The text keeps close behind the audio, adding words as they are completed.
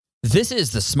This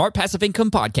is the Smart Passive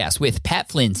Income Podcast with Pat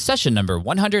Flynn, session number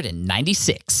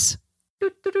 196.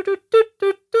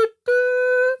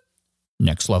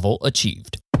 Next level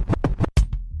achieved.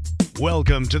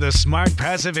 Welcome to the Smart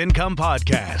Passive Income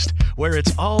Podcast, where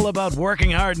it's all about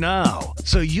working hard now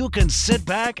so you can sit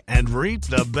back and reap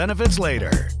the benefits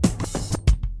later.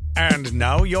 And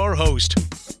now your host,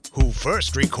 who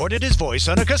first recorded his voice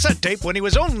on a cassette tape when he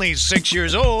was only 6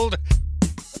 years old,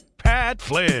 Pat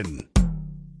Flynn.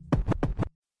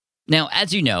 Now,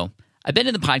 as you know, I've been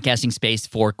in the podcasting space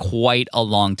for quite a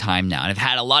long time now, and I've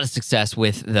had a lot of success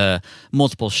with the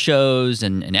multiple shows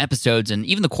and episodes and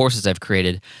even the courses I've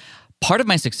created. Part of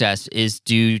my success is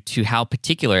due to how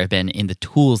particular I've been in the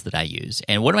tools that I use.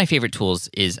 And one of my favorite tools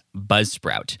is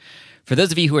Buzzsprout. For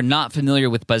those of you who are not familiar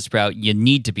with Buzzsprout, you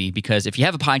need to be, because if you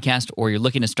have a podcast or you're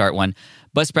looking to start one,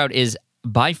 Buzzsprout is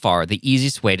by far the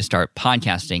easiest way to start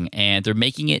podcasting, and they're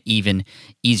making it even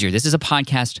easier. This is a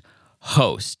podcast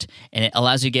host, and it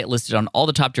allows you to get listed on all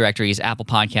the top directories: Apple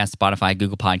Podcasts, Spotify,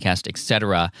 Google Podcasts,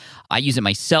 etc. I use it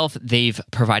myself. They've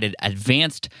provided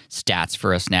advanced stats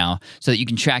for us now so that you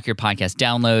can track your podcast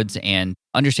downloads and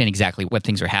understand exactly what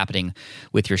things are happening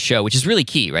with your show, which is really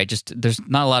key, right? Just there's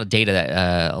not a lot of data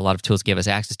that a lot of tools give us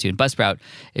access to, and Buzzsprout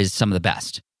is some of the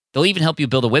best. They'll even help you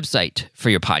build a website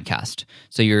for your podcast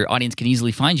so your audience can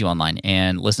easily find you online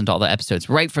and listen to all the episodes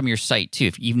right from your site too,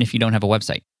 even if you don't have a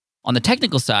website. On the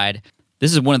technical side,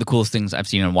 this is one of the coolest things I've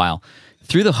seen in a while.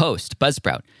 Through the host,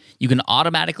 Buzzsprout, you can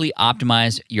automatically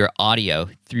optimize your audio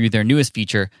through their newest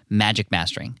feature, Magic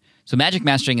Mastering. So Magic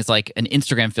Mastering is like an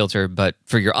Instagram filter, but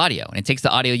for your audio. And it takes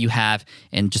the audio you have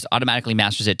and just automatically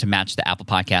masters it to match the Apple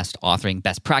Podcast authoring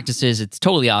best practices. It's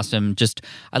totally awesome.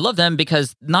 I love them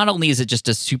because not only is it just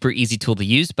a super easy tool to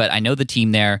use, but I know the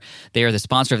team there. They are the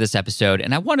sponsor of this episode.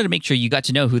 And I wanted to make sure you got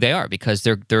to know who they are because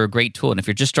they're a great tool. And if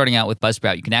you're just starting out with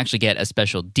Buzzsprout, you can actually get a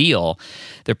special deal.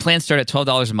 Their plans start at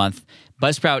 $12 a month.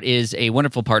 Buzzsprout is a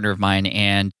wonderful partner of mine,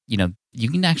 and you can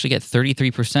actually get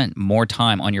 33% more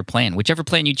time on your plan, whichever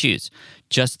plan you choose,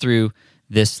 just through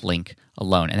this link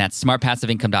alone. And that's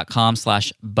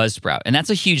smartpassiveincome.com/Buzzsprout. And that's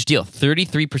a huge deal.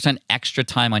 33% extra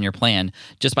time on your plan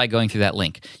just by going through that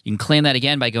link. You can claim that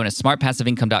again by going to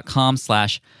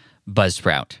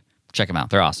smartpassiveincome.com/Buzzsprout. Check them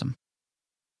out. They're awesome.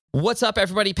 What's up,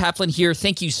 everybody? Pat Flynn here.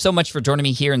 Thank you so much for joining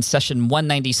me here in session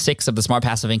 196 of the Smart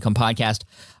Passive Income Podcast.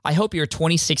 I hope your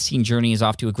 2016 journey is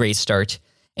off to a great start.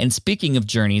 And speaking of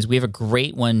journeys, we have a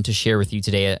great one to share with you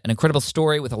today, an incredible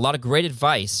story with a lot of great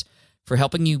advice for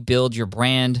helping you build your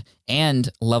brand and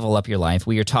level up your life.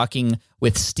 We are talking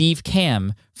with Steve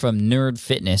Kamb from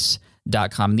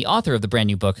nerdfitness.com, the author of the brand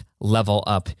new book, Level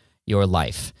Up Your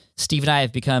Life. Steve and I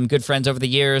have become good friends over the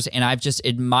years, and I've just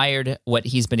admired what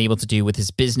he's been able to do with his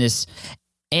business.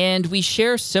 And we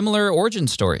share similar origin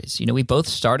stories. We both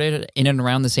started in and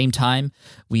around the same time.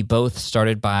 We both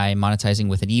started by monetizing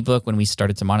with an ebook when we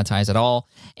started to monetize at all.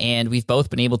 And we've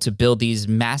both been able to build these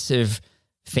massive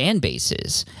fan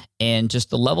bases. And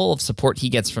just the level of support he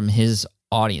gets from his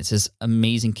audience, his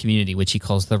amazing community, which he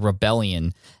calls the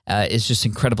Rebellion, is just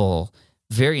incredible.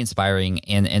 Very inspiring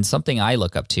and something I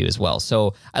look up to as well.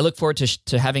 So I look forward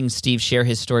to having Steve share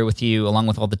his story with you along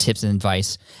with all the tips and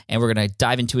advice. And we're going to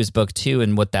dive into his book too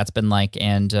and what that's been like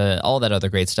and all that other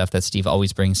great stuff that Steve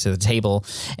always brings to the table.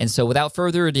 And so without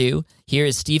further ado, here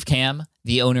is Steve Kamb,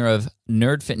 the owner of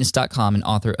nerdfitness.com and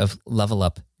author of Level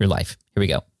Up Your Life. Here we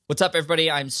go. What's up, everybody?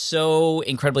 I'm so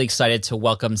incredibly excited to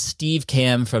welcome Steve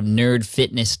Kamb from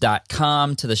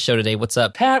nerdfitness.com to the show today. What's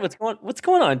up? Pat, what's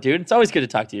going on, dude? It's always good to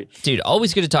talk to you. Dude,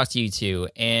 always good to talk to you too.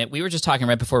 And we were just talking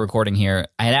right before recording here.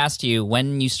 I had asked you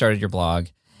when you started your blog,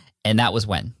 and that was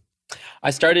when?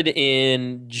 I started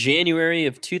in January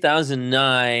of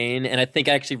 2009, and I think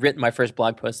I actually written my first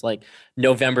blog post like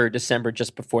November, December,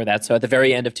 just before that. So at the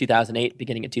very end of 2008,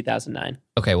 beginning of 2009.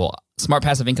 Okay, well, Smart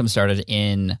Passive Income started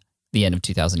in the end of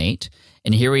 2008.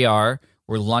 And here we are.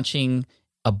 We're launching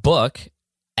a book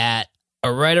at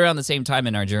right around the same time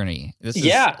in our journey. This is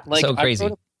so crazy.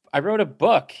 I wrote a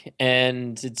book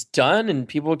and it's done and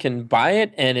people can buy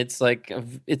it and it's like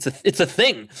it's a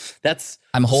thing.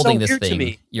 I'm holding so this weird thing, to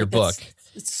me. your book.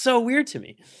 It's so weird to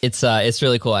me. It's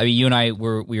really cool. I mean, you and I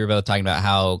we were both talking about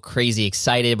how crazy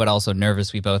excited but also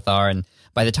nervous we both are. And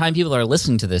by the time people are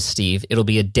listening to this, Steve, it'll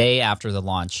be a day after the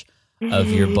launch of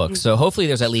your book. So hopefully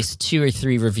there's at least 2 or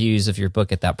 3 reviews of your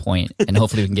book at that point, and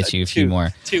hopefully we can get you a few more.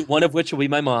 2, one of which will be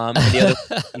my mom, and the other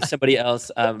will be somebody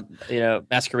else,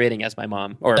 masquerading as my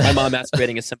mom, or my mom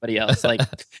masquerading as somebody else. Like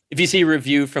if you see a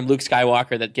review from Luke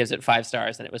Skywalker that gives it 5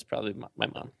 stars, then it was probably my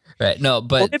mom. Right. No,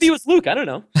 but or maybe it was Luke. I don't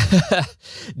know.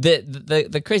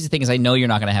 The crazy thing is, I know you're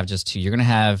not going to have just 2. You're going to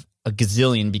have a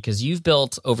gazillion, because you've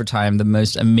built over time the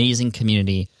most amazing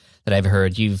community that I've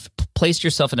heard. You've placed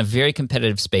yourself in a very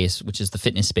competitive space, which is the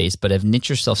fitness space, but have niched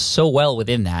yourself so well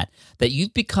within that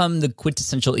you've become the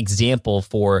quintessential example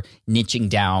for niching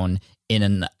down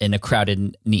in a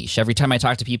crowded niche. Every time I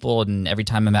talk to people, and every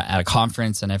time I'm at a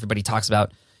conference and everybody talks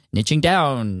about niching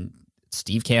down,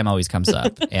 Steve Kamb always comes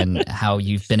up, and how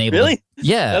you've been able really? to...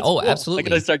 Yeah. That's cool. Absolutely. I'm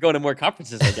going to start going to more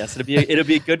conferences, I guess. It'll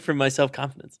be good for my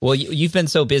self-confidence. Well, you've been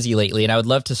so busy lately, and I would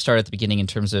love to start at the beginning in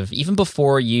terms of even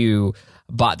before you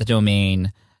bought the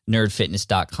domain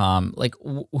nerdfitness.com. Like,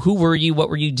 who were you? What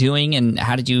were you doing? And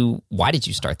why did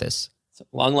you start this? So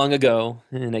long ago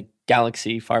in a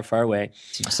galaxy far, far away.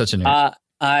 Such a nerd.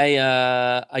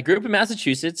 I grew up in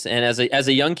Massachusetts, and as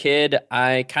a young kid,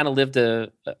 I kind of lived a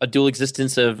dual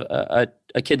existence of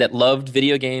a kid that loved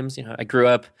video games. I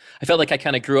felt like I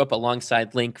kind of grew up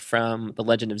alongside Link from The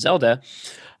Legend of Zelda.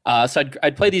 So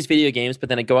I'd play these video games, but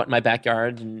then I'd go out in my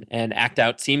backyard and act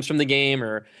out scenes from the game,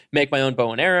 or make my own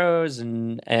bow and arrows,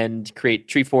 and create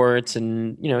tree forts,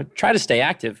 and try to stay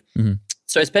active. Mm-hmm.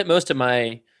 So I spent most of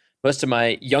my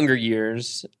younger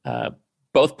years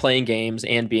both playing games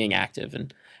and being active.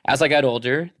 And as I got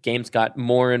older, games got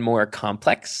more and more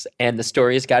complex, and the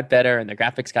stories got better, and the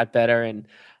graphics got better, and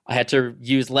I had to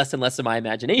use less and less of my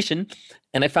imagination.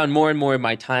 And I found more and more of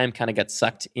my time kind of got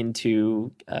sucked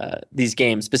into these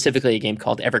games, specifically a game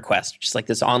called EverQuest, which is like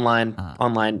this online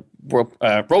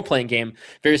role-playing game,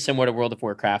 very similar to World of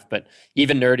Warcraft, but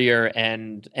even nerdier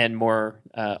and more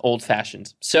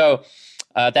old-fashioned. So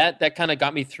that kind of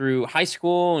got me through high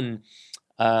school, and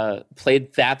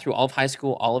played that through all of high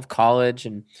school, all of college.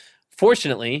 And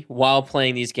fortunately, while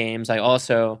playing these games, I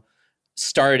also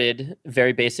started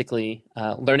very basically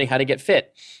learning how to get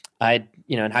fit.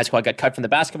 In high school, I got cut from the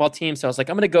basketball team. So I was like,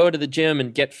 I'm going to go to the gym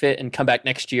and get fit and come back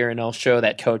next year, and I'll show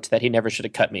that coach that he never should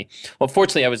have cut me. Well,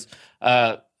 fortunately, I was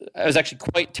actually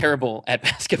quite terrible at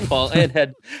basketball and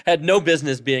had no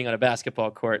business being on a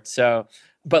basketball court. So,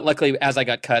 but luckily, as I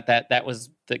got cut, that was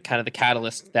the kind of the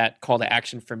catalyst, that call to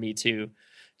action for me to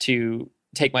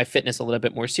take my fitness a little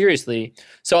bit more seriously.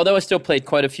 So although I still played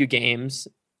quite a few games,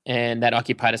 and that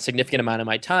occupied a significant amount of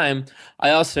my time, I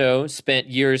also spent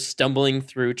years stumbling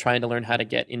through trying to learn how to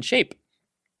get in shape.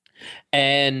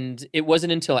 And it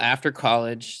wasn't until after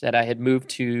college that I had moved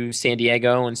to San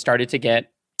Diego and started to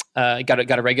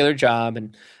got a regular job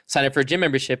and signed up for a gym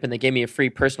membership, and they gave me a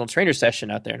free personal trainer session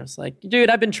out there. And I was like,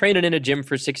 dude, I've been training in a gym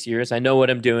for 6 years. I know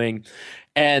what I'm doing.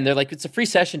 And they're like, it's a free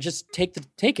session. Just take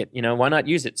it. Why not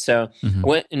use it? So I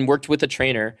went and worked with a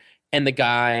trainer, and the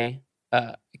guy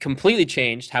completely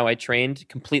changed how I trained,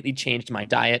 completely changed my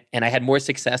diet. And I had more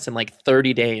success in like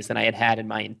 30 days than I had had in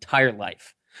my entire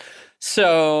life.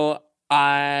 So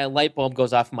light bulb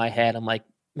goes off in my head. I'm like,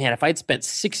 man, if I'd spent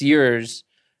 6 years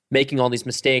making all these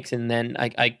mistakes, and then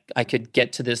I could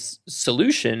get to this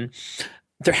solution,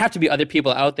 there have to be other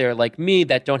people out there like me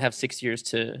that don't have 6 years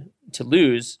to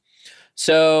lose.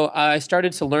 So I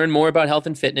started to learn more about health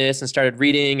and fitness, and started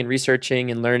reading and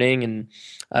researching and learning, and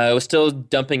I was still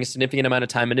dumping a significant amount of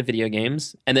time into video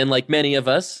games. And then, like many of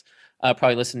us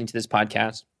probably listening to this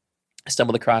podcast, I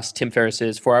stumbled across Tim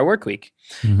Ferriss's 4-Hour Workweek.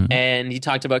 Mm-hmm. And he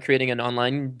talked about creating an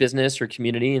online business or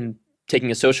community, and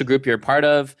taking a social group you're a part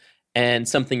of and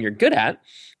something you're good at,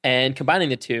 and combining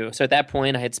the two. So at that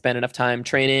point, I had spent enough time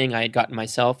training. I had gotten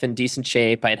myself in decent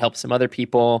shape. I had helped some other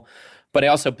people, but I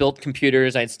also built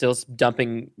computers. I had still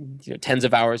dumping tens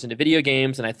of hours into video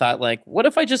games. And I thought, like, what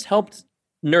if I just helped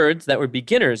nerds that were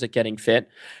beginners at getting fit?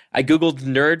 I Googled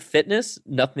nerd fitness.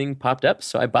 Nothing popped up.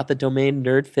 So I bought the domain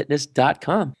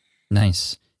nerdfitness.com.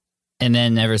 Nice. And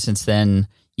then ever since then,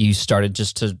 you started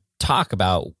just to talk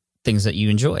about things that you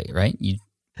enjoy, right?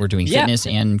 We're doing fitness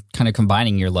and kind of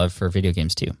combining your love for video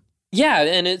games too. Yeah,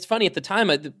 and it's funny, at the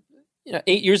time,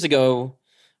 8 years ago,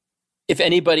 if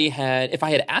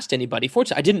I had asked anybody,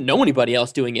 fortunately, I didn't know anybody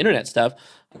else doing internet stuff.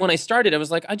 When I started, I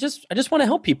was like, I just want to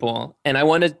help people, and I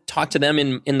want to talk to them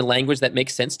in the language that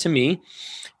makes sense to me,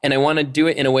 and I want to do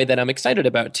it in a way that I'm excited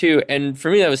about too. And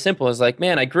for me, that was simple. I was like,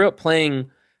 man, I grew up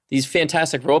playing these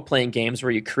fantastic role-playing games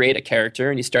where you create a character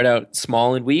and you start out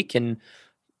small and weak, and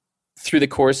through the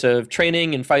course of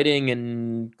training and fighting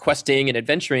and questing and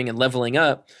adventuring and leveling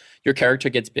up, your character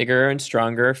gets bigger and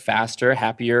stronger, faster,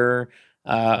 happier,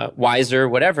 wiser,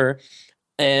 whatever.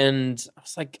 And I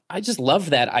was like, I just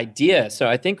love that idea. So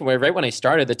I think right when I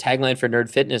started, the tagline for Nerd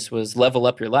Fitness was "Level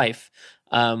Up Your Life,"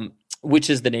 which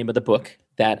is the name of the book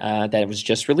that was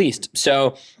just released.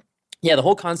 So yeah, the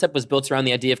whole concept was built around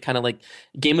the idea of kind of like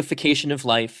gamification of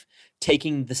life,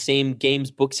 taking the same games,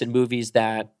 books, and movies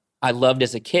that I loved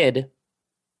as a kid,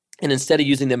 and instead of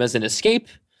using them as an escape,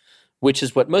 which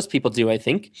is what most people do, I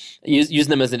think, using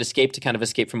them as an escape to kind of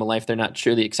escape from a life they're not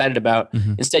truly excited about,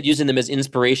 instead using them as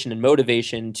inspiration and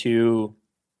motivation to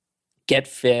get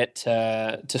fit,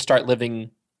 to start living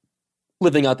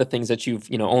out the things that you've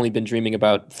only been dreaming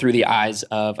about through the eyes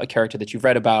of a character that you've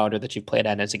read about or that you've played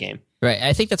at as a game. Right.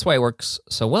 I think that's why it works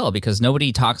so well, because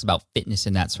nobody talks about fitness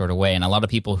in that sort of way. And a lot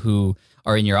of people who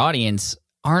are in your audience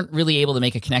aren't really able to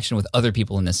make a connection with other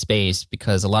people in this space,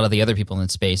 because a lot of the other people in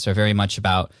the space are very much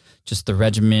about just the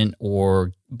regiment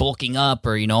or bulking up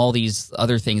or, all these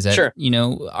other things that, Sure.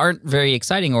 Aren't very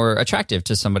exciting or attractive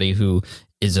to somebody who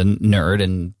is a nerd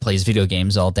and plays video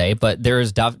games all day. But there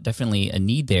is definitely a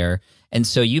need there. And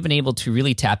so you've been able to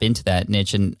really tap into that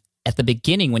niche. And at the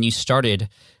beginning, when you started,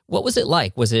 what was it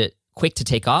like? Was it quick to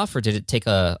take off, or did it take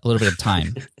a little bit of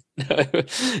time?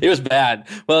 It was bad.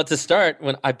 Well, to start,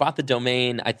 when I bought the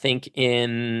domain, I think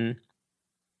in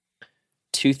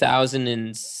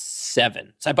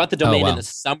 2007. So I bought the domain in the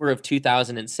summer of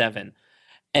 2007.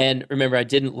 And remember, I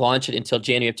didn't launch it until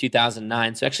January of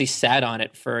 2009. So I actually sat on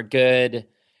it for a good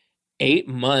 8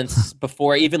 months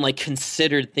before I even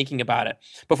considered thinking about it,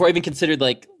 before I even considered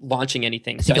launching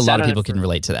anything. I think a lot of people can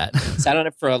relate to that. Sat on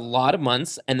it for a lot of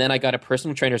months, and then I got a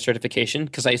personal trainer certification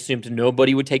because I assumed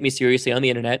nobody would take me seriously on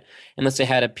the internet unless I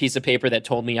had a piece of paper that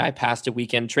told me I passed a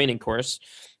weekend training course.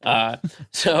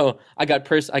 So I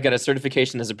got a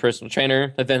certification as a personal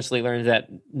trainer. Eventually learned that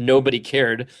nobody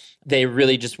cared. They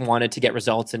really just wanted to get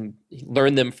results and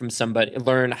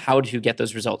learn how to get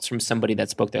those results from somebody that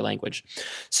spoke their language.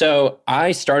 So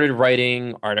I started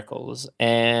writing articles,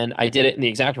 and I did it in the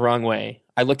exact wrong way.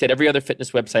 I looked at every other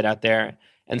fitness website out there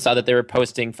and saw that they were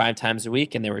posting 5 times a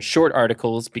week, and they were short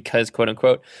articles because, quote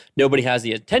unquote, nobody has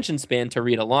the attention span to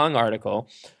read a long article.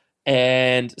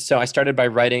 And so I started by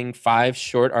writing 5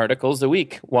 short articles a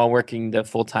week while working the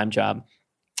full-time job.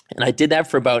 And I did that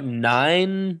for about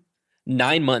nine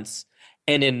months.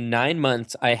 And in 9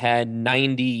 months, I had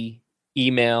 90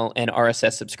 email and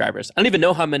RSS subscribers. I don't even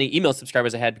know how many email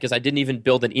subscribers I had because I didn't even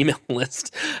build an email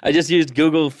list. I just used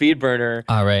Google FeedBurner.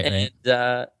 Oh, right.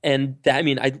 And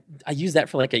I used that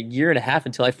for like a year and a half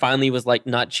until I finally was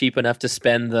not cheap enough to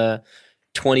spend the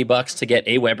 $20 to get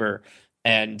Aweber.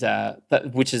 And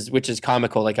which is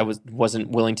comical. I wasn't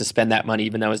willing to spend that money,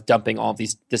 even though I was dumping all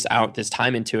this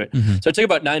time into it. Mm-hmm. So it took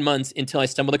about 9 months until I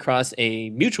stumbled across a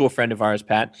mutual friend of ours,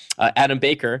 Pat, Adam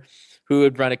Baker, who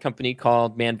had run a company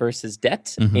called Man vs.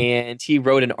 Debt, and he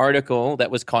wrote an article that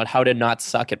was called "How to Not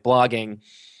Suck at Blogging."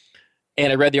 And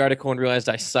I read the article and realized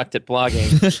I sucked at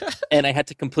blogging, and I had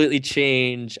to completely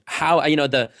change how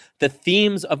the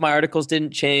themes of my articles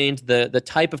didn't change, the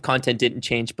type of content didn't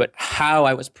change, but how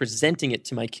I was presenting it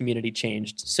to my community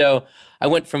changed. So I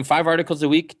went from 5 articles a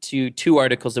week to 2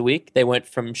 articles a week. They went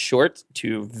from short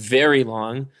to very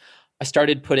long. I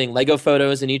started putting Lego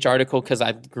photos in each article because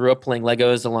I grew up playing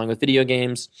Legos along with video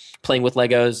games, playing with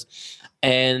Legos,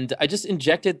 and I just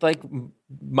injected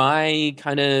my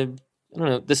kind of, I don't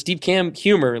know, the Steve Kamb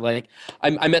humor.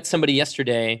 I met somebody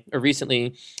yesterday or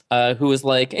recently who was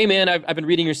like, "Hey man, I've been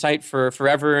reading your site for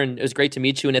forever, and it was great to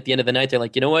meet you." And at the end of the night, they're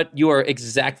like, "You know what? You are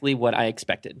exactly what I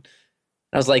expected." And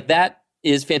I was like, "That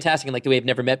is fantastic." And the way we've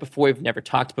never met before, we've never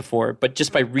talked before, but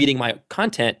just by reading my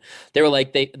content, they were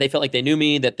like, they felt like they knew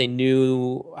me, that they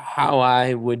knew how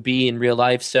I would be in real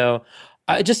life. So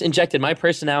I just injected my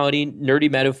personality,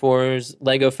 nerdy metaphors,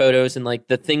 Lego photos, and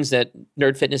the things that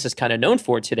Nerd Fitness is kind of known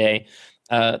for today,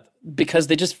 because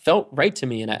they just felt right to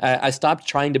me. And I stopped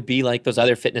trying to be like those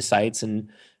other fitness sites and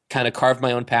kind of carved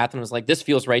my own path and was like, this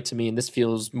feels right to me and this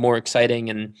feels more exciting.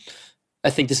 And I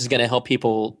think this is going to help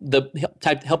people,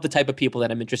 help the type of people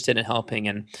that I'm interested in helping.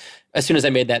 And as soon as I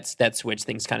made that switch,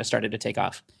 things kind of started to take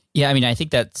off. Yeah, I mean, I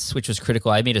think that switch was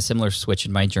critical. I made a similar switch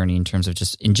in my journey in terms of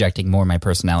just injecting more of my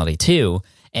personality too.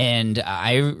 And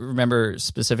I remember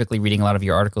specifically reading a lot of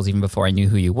your articles even before I knew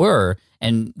who you were,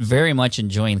 and very much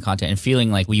enjoying the content and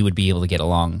feeling like we would be able to get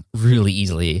along really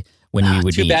easily when we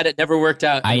would Too bad it never worked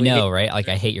out. I know, right?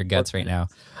 I hate your guts right now.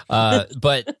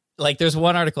 But there's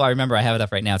one article I remember, I have it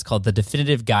up right now. It's called "The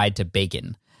Definitive Guide to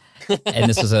Bacon." And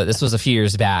this was a few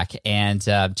years back, and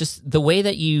just the way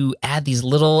that you add these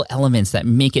little elements that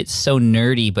make it so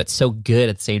nerdy but so good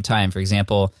at the same time. For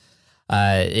example,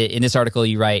 in this article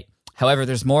you write, "However,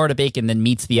 there's more to bacon than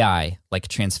meets the eye, like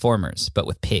Transformers, but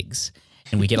with pigs."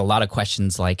 and we get a lot of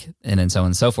questions like, and then so on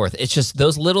and so forth. It's just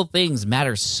those little things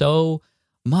matter so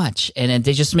much, and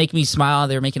they just make me smile.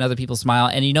 They're making other people smile,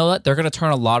 and you know what? They're going to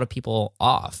turn a lot of people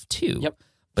off too. Yep,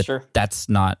 but sure. That's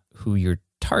not who you're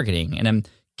targeting. And I'm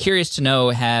curious to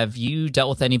know: have you dealt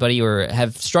with anybody or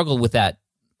have struggled with that,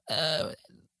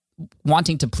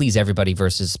 wanting to please everybody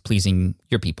versus pleasing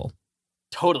your people?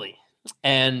 Totally,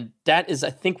 and that is,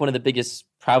 I think, one of the biggest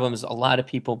problems a lot of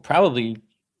people probably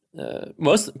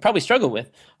struggle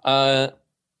with.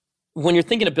 When you're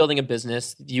thinking of building a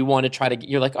business, you want to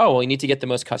you're like, oh, well, you need to get the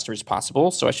most customers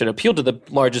possible. So I should appeal to the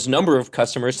largest number of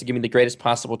customers to give me the greatest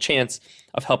possible chance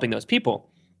of helping those people.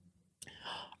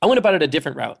 I went about it a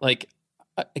different route. Like,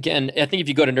 again, I think if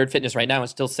you go to Nerd Fitness right now, it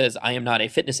still says I am not a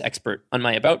fitness expert on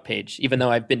my About page, even though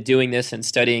I've been doing this and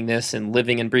studying this and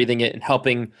living and breathing it and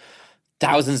helping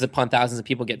thousands upon thousands of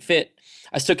people get fit.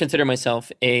 I still consider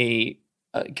myself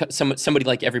somebody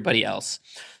like everybody else.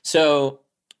 So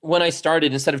when I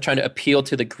started, instead of trying to appeal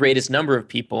to the greatest number of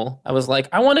people, I was like,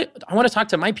 I want to talk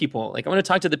to my people. Like, I want to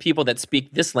talk to the people that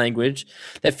speak this language,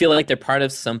 that feel like they're part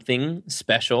of something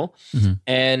special. Mm-hmm.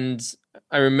 And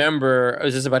I remember it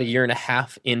was just about a year and a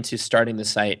half into starting the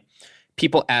site.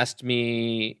 People asked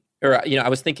me, or, I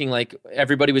was thinking like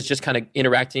everybody was just kind of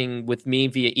interacting with me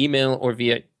via email or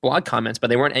via blog comments,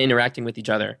 but they weren't interacting with each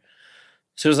other.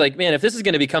 So it was like, man, if this is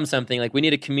going to become something, like, we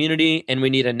need a community and we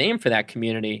need a name for that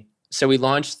community. So we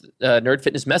launched Nerd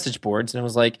Fitness message boards, and I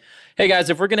was like, hey guys,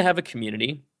 if we're going to have a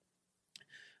community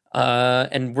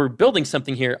and we're building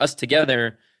something here, us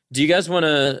together, do you guys want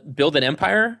to build an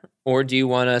empire or do you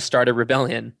want to start a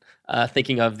rebellion?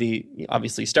 Thinking of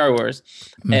obviously Star Wars.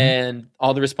 Mm-hmm. And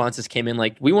all the responses came in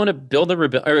like, we want to build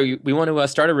we want to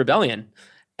start a rebellion.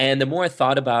 And the more I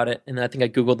thought about it, and I think I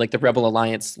Googled like the Rebel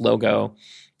Alliance logo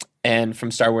and from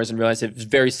Star Wars and realized it was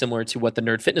very similar to what the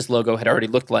Nerd Fitness logo had already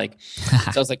looked like.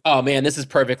 So I was like, oh man, this is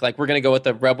perfect. Like, we're going to go with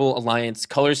the Rebel Alliance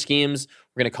color schemes.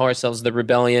 We're going to call ourselves the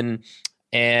Rebellion.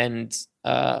 And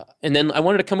then I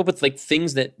wanted to come up with like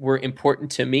things that were important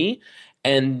to me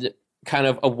and kind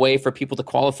of a way for people to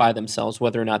qualify themselves,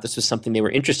 whether or not this was something they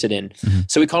were interested in. Mm-hmm.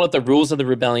 So we call it the Rules of the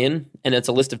Rebellion. And it's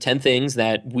a list of 10 things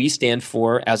that we stand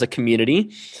for as a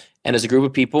community and as a group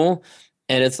of people.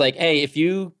 And it's like, hey, if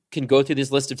you can go through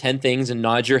this list of 10 things and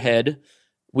nod your head,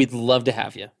 we'd love to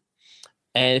have you.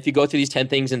 And if you go through these 10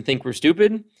 things and think we're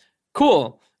stupid,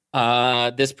 cool.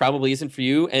 This probably isn't for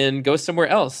you, and go somewhere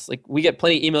else. Like, we get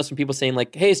plenty of emails from people saying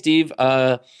like, hey, Steve,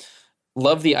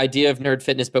 love the idea of Nerd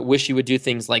Fitness, but wish you would do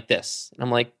things like this. And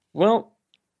I'm like, well,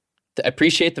 I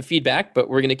appreciate the feedback, but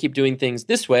we're going to keep doing things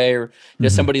this way. Or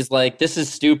somebody's like, this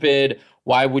is stupid.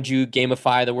 Why would you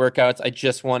gamify the workouts? I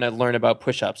just want to learn about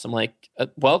push-ups. I'm like,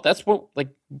 well, that's what, like,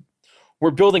 we're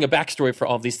building a backstory for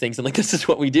all of these things. And like, this is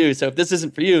what we do. So if this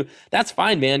isn't for you, that's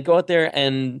fine, man. Go out there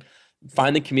and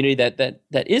find the community that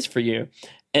is for you.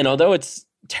 And although it's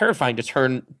terrifying to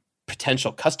turn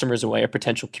potential customers away or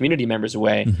potential community members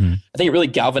away, I think it really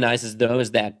galvanizes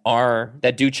those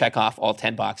that do check off all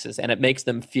 10 boxes, and it makes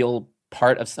them feel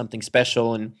part of something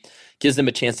special and gives them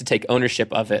a chance to take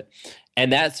ownership of it.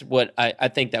 And that's what I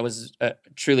think that was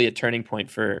truly a turning point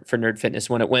for Nerd Fitness,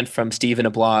 when it went from Steve in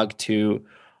a blog to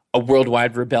a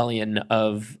worldwide rebellion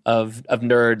of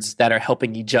nerds that are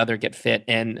helping each other get fit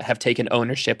and have taken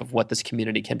ownership of what this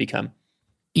community can become.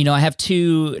 I have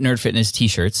 2 Nerd Fitness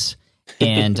t-shirts,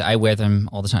 and I wear them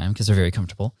all the time because they're very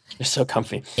comfortable. They're so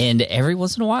comfy. And every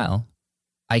once in a while,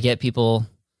 I get people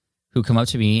who come up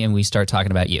to me and we start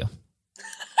talking about you.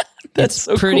 That's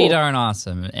so pretty cool. Darn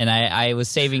awesome. And I was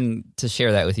saving to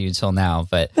share that with you until now.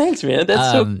 But thanks, man.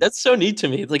 That's so neat to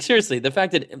me. Like, seriously, the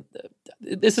fact that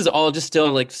this is all just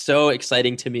still like so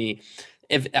exciting to me.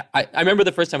 If I remember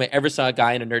the first time I ever saw a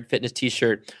guy in a Nerd Fitness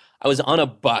t-shirt, I was on a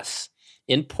bus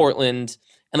in Portland,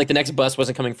 and like the next bus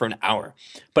wasn't coming for an hour.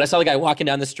 But I saw the guy walking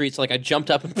down the street, so like I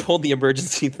jumped up and pulled the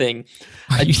emergency thing.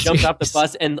 I jumped off the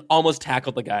bus and almost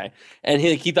tackled the guy. And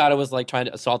he thought I was like trying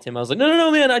to assault him. I was like,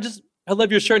 no, man, I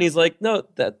love your shirt. And he's like, no,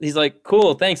 he's like,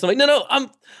 cool, thanks. I'm like, no,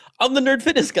 I'm the Nerd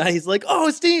Fitness guy. He's like, oh,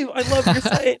 Steve, I love your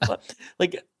site.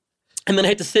 Like, and then I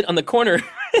had to sit on the corner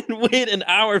and wait an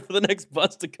hour for the next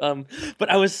bus to come. But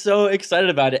I was so excited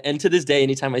about it. And to this day,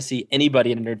 anytime I see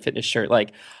anybody in a Nerd Fitness shirt,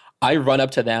 like, I run up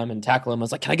to them and tackle them. I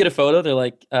was like, "Can I get a photo?" They're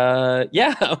like,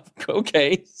 "Yeah,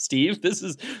 okay, Steve. This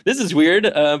is weird,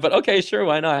 but okay, sure,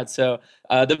 why not?" So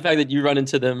the fact that you run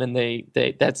into them and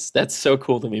that's so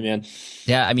cool to me, man.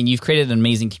 Yeah, I mean, you've created an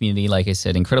amazing community, like I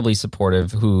said, incredibly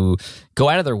supportive, who go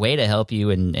out of their way to help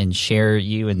you and share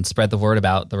you and spread the word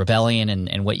about the rebellion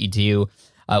and what you do.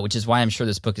 which is why I'm sure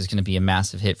this book is going to be a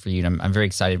massive hit for you. And I'm very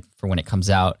excited for when it comes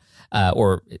out.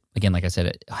 Or again, like I said,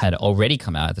 it had already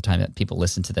come out at the time that people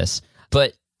listen to this.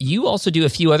 But you also do a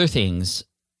few other things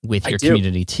with your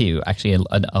community too. Actually,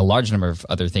 a large number of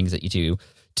other things that you do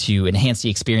to enhance the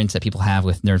experience that people have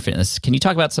with Nerd Fitness. Can you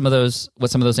talk about what some of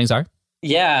those things are?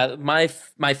 Yeah, my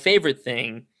favorite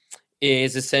thing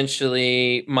is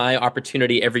essentially my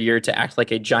opportunity every year to act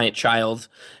like a giant child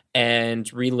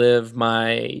and relive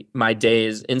my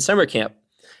days in summer camp.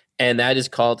 And that is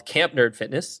called Camp Nerd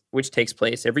Fitness, which takes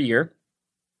place every year.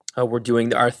 We're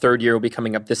doing our third year will be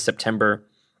coming up this September.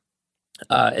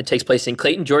 It takes place in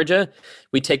Clayton, Georgia.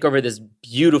 We take over this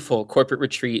beautiful corporate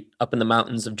retreat up in the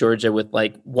mountains of Georgia with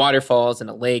like waterfalls and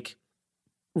a lake,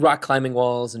 rock climbing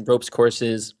walls and ropes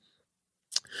courses.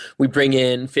 We bring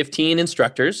in 15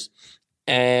 instructors,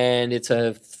 and it's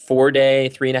a 4-day,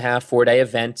 4-day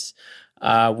event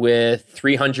with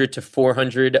 300 to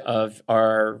 400 of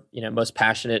our most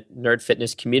passionate Nerd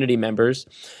Fitness community members.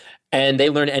 And they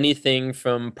learn anything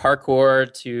from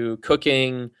parkour to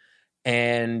cooking,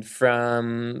 and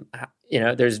from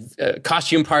there's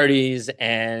costume parties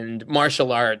and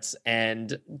martial arts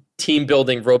and team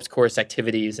building ropes course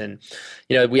activities. And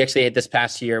we actually had this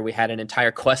past year, we had an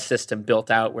entire quest system built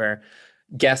out where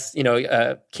guests,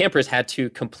 campers had to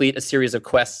complete a series of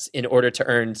quests in order to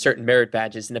earn certain merit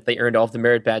badges. And if they earned all of the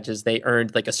merit badges, they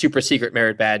earned like a super secret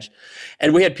merit badge.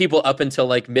 And we had people up until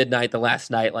like midnight the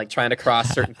last night, like trying to cross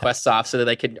certain quests off so that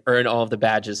they could earn all of the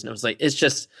badges. And it was like, it's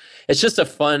just a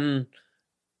fun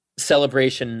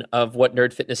celebration of what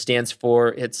Nerd Fitness stands for.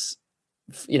 It's,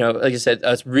 like I said,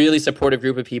 a really supportive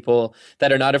group of people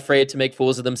that are not afraid to make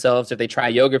fools of themselves if they try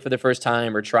yoga for the first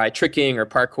time or try tricking or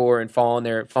parkour and fall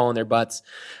on their butts.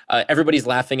 Everybody's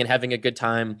laughing and having a good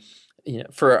time.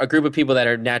 For a group of people that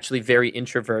are naturally very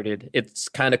introverted, it's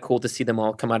kind of cool to see them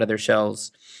all come out of their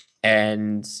shells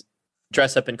and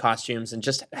dress up in costumes and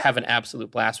just have an absolute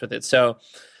blast with it. So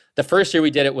the first year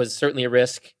we did it was certainly a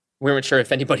risk. We weren't sure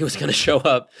if anybody was going to show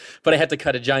up, but I had to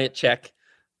cut a giant check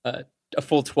a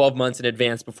full 12 months in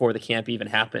advance before the camp even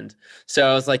happened. So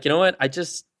I was like, you know what? I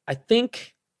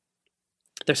think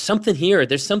there's something here.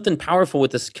 There's something powerful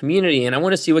with this community, and I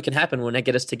want to see what can happen when I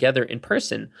get us together in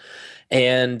person.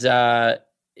 And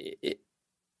it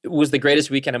was the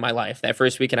greatest weekend of my life. That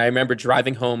first weekend, I remember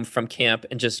driving home from camp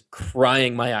and just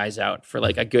crying my eyes out for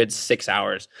like a good 6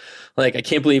 hours. Like, I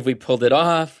can't believe we pulled it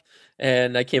off.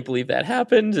 And I can't believe that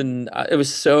happened. And it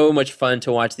was so much fun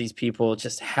to watch these people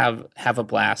just have a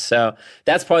blast. So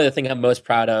that's probably the thing I'm most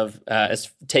proud of,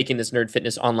 is taking this Nerd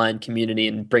Fitness online community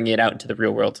and bringing it out into the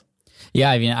real world.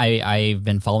 Yeah, I mean, I've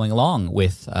been following along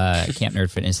with Camp Nerd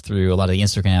Fitness through a lot of the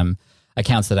Instagram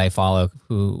accounts that I follow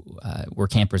who were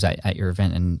campers at your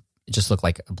event, and it just looked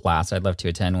like a blast. I'd love to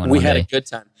attend one. We one had day. A good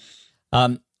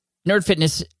time. Nerd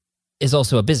Fitness is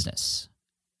also a business.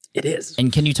 It is.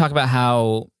 And can you talk about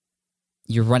how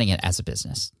you're running it as a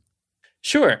business?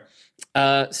 Sure.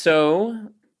 So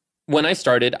when I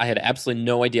started, I had absolutely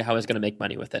no idea how I was going to make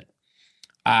money with it.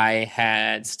 I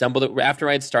had stumbled after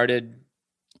I had started.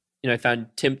 I found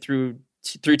Tim through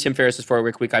Tim Ferriss's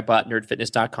 4-Work Week. I bought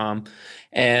nerdfitness.com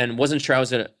and wasn't sure I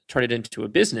was going to turn it into a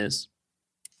business.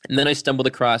 And then I stumbled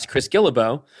across Chris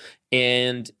Guillebeau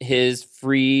and his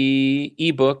free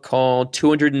ebook called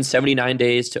 279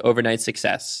 Days to Overnight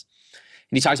Success.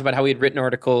 And he talks about how he had written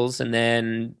articles and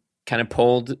then kind of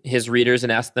polled his readers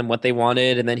and asked them what they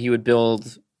wanted. And then he would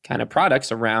build kind of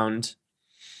products around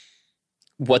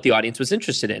what the audience was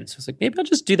interested in. So I was like, maybe I'll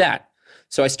just do that.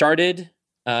 So I started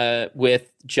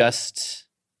with just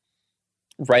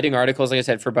writing articles, like I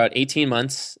said, for about 18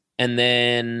 months. And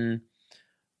then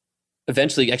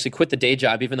eventually actually quit the day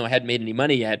job, even though I hadn't made any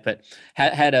money yet, but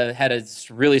had a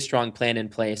really strong plan in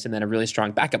place, and then a really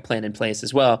strong backup plan in place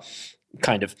as well.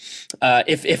 Kind of,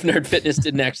 if Nerd Fitness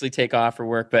didn't actually take off or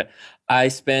work. But I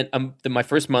spent my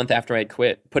first month after I had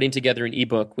quit putting together an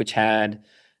ebook, which had,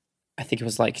 I think it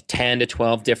was like 10 to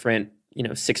 12 different,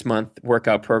 6-month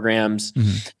workout programs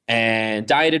and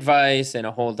diet advice and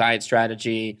a whole diet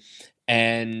strategy,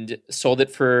 and sold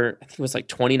it for, I think it was like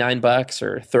 $29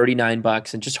 or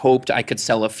 $39, and just hoped I could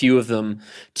sell a few of them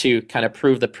to kind of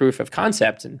prove the proof of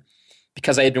concept. And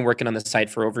because I had been working on the site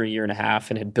for over a year and a half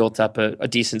and had built up a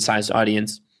decent sized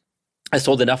audience, I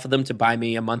sold enough of them to buy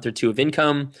me a month or two of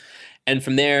income. And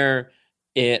from there,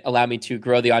 it allowed me to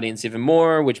grow the audience even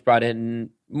more, which brought in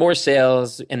more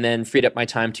sales, and then freed up my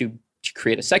time to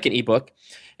create a second ebook,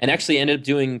 and actually ended up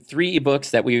doing 3 ebooks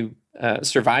that we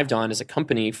survived on as a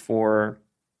company for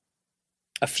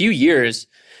a few years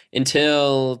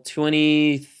until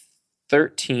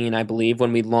 2013, I believe,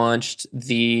 when we launched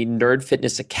the Nerd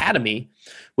Fitness Academy,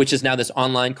 which is now this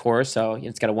online course. So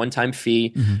it's got a one-time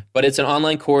fee, but it's an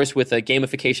online course with a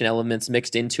gamification elements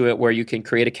mixed into it where you can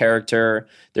create a character.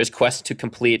 There's quests to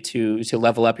complete to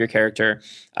level up your character.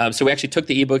 So we actually took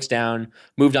the ebooks down,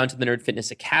 moved on to the Nerd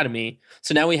Fitness Academy.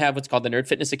 So now we have what's called the Nerd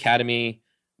Fitness Academy,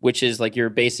 which is like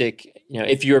your basic,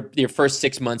 if you're your first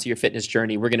 6 months of your fitness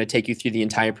journey, we're going to take you through the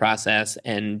entire process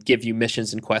and give you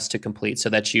missions and quests to complete so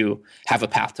that you have a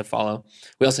path to follow.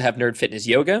 We also have Nerd Fitness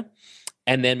Yoga,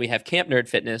 and then we have Camp Nerd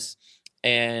Fitness,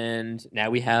 and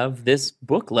now we have this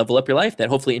book, Level Up Your Life, that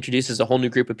hopefully introduces a whole new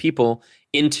group of people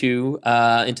into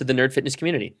the nerd fitness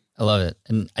community. I love it.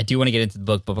 And I do want to get into the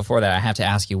book, but before that, I have to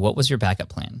ask you, what was your backup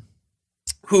plan?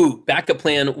 Backup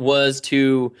plan was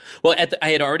I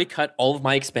had already cut all of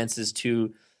my expenses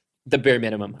to the bare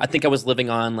minimum. I think I was living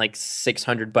on like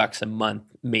 $600 a month,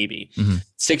 maybe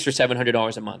 $600 or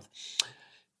 $700 a month.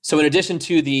 So in addition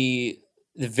to the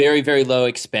very, very low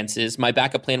expenses, my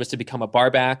backup plan was to become a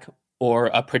barback or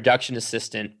a production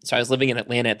assistant. So I was living in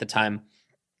Atlanta at the time,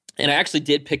 and I actually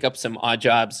did pick up some odd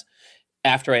jobs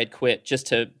after I had quit just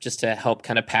to help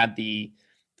kind of pad the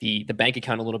bank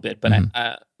account a little bit. But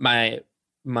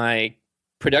my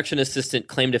production assistant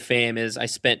claim to fame is I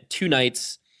spent 2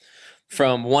 nights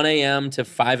from 1 a.m. to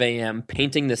 5 a.m.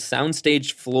 painting the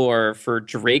soundstage floor for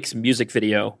Drake's music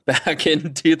video back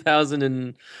in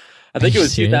 2000 I think it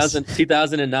was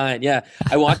 2009. Yeah.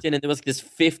 I walked in and there was this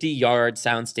 50-yard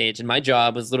soundstage, and my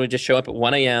job was literally just show up at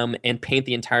 1 a.m. and paint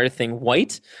the entire thing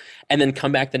white and then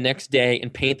come back the next day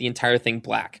and paint the entire thing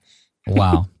black.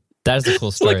 Wow. That is a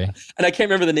cool story. And I can't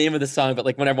remember the name of the song, but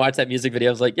like when I watched that music video,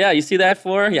 I was like, yeah, you see that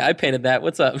floor? Yeah, I painted that.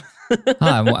 What's up?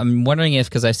 I'm wondering if,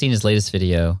 because I've seen his latest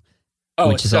video.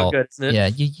 Oh, it's so good, isn't it? Yeah,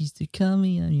 you used to call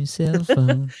me on your cell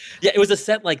phone. Yeah, it was a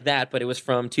set like that, but it was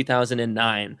from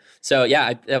 2009. So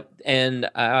yeah,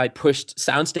 I pushed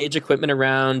soundstage equipment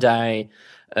around. I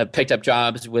picked up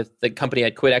jobs with the company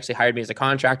I'd quit, actually hired me as a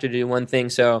contractor to do one thing.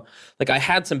 So like I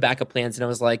had some backup plans, and I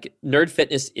was like, nerd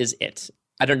fitness is it.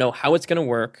 I don't know how it's going to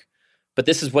work, but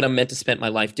this is what I'm meant to spend my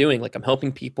life doing. Like I'm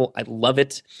helping people. I love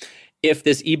it. If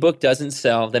this ebook doesn't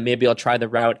sell, then maybe I'll try the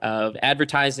route of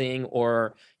advertising,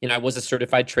 or, I was a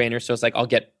certified trainer. So it's like, I'll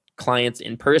get clients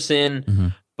in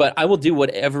person, but I will do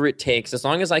whatever it takes. As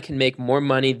long as I can make more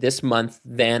money this month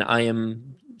than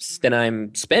I'm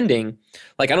spending.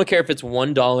 Like, I don't care if it's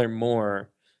 $1 more,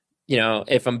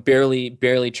 if I'm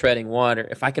barely treading water.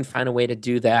 If I can find a way to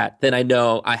do that, then I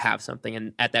know I have something.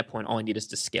 And at that point, all I need is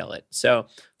to scale it. So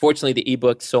fortunately, the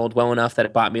ebook sold well enough that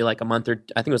it bought me like a month, or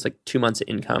I think it was like 2 months of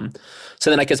income. So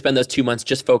then I could spend those 2 months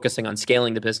just focusing on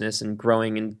scaling the business and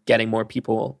growing and getting more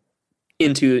people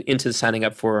into signing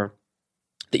up for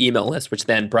the email list, which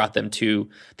then brought them to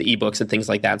the ebooks and things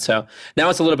like that. So now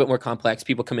it's a little bit more complex.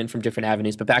 People come in from different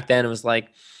avenues, but back then it was like,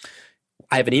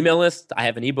 I have an email list, I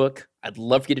have an ebook. I'd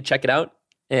love for you to check it out.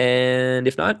 And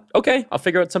if not, okay, I'll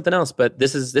figure out something else. But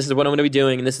this is what I'm going to be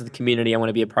doing, and this is the community I want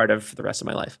to be a part of for the rest of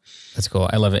my life. That's cool.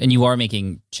 I love it. And you are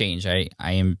making change. I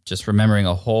am just remembering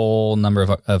a whole number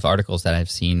of articles that I've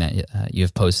seen that you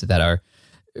have posted that are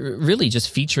really just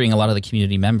featuring a lot of the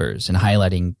community members and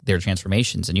highlighting their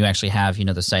transformations. And you actually have,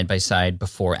 the side-by-side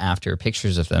before-after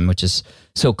pictures of them, which is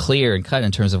so clear and cut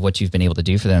in terms of what you've been able to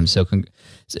do for them. So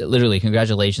literally,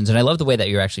 congratulations. And I love the way that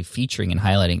you're actually featuring and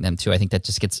highlighting them too. I think that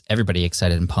just gets everybody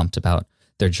excited and pumped about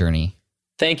their journey.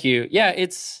 Thank you. Yeah,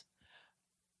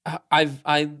 I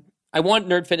want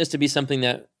nerd fitness to be something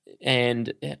that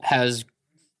and has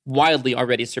wildly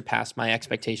already surpassed my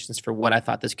expectations for what I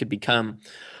thought this could become.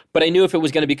 But I knew if it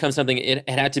was going to become something, it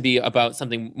had to be about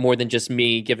something more than just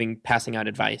me passing out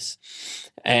advice.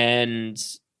 And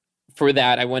for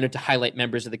that, I wanted to highlight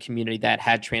members of the community that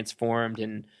had transformed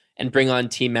and bring on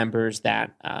team members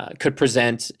that could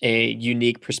present a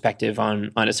unique perspective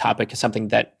on a topic, something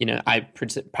that I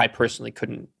personally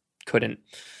couldn't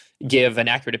give an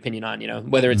accurate opinion on.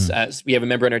 Whether it's we have a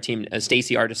member on our team,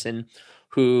 Stacy Artisan,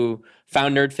 who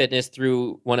found Nerd Fitness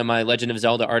through one of my Legend of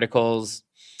Zelda articles,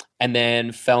 and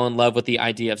then fell in love with the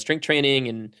idea of strength training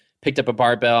and picked up a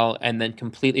barbell and then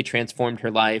completely transformed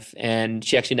her life. And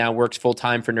she actually now works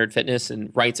full-time for Nerd Fitness and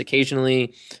writes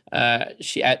occasionally.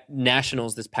 She at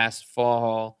Nationals this past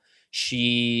fall,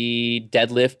 she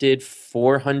deadlifted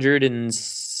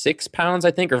 406 pounds,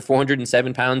 I think, or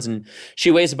 407 pounds. And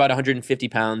she weighs about 150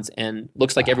 pounds and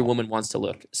looks like every woman wants to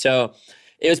look. So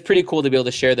it was pretty cool to be able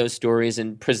to share those stories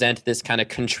and present this kind of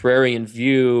contrarian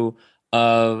view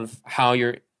of how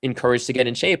you're encouraged to get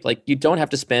in shape. Like, you don't have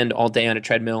to spend all day on a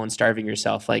treadmill and starving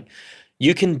yourself. Like,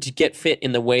 you can get fit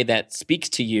in the way that speaks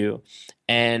to you.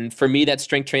 And for me, that's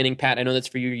strength training. Pat, I know that's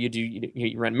for you.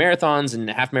 You run marathons and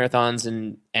half marathons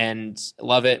and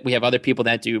love it. We have other people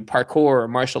that do parkour or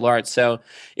martial arts. So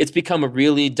it's become a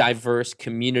really diverse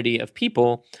community of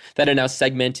people that are now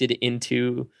segmented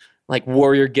into like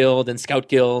Warrior Guild and Scout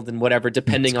Guild and whatever,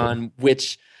 depending on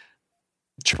which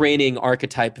training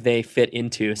archetype they fit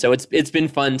into. So it's been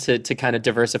fun to kind of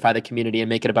diversify the community and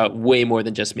make it about way more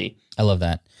than just me. I love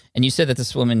that. And you said that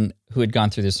this woman who had gone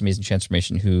through this amazing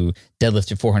transformation, who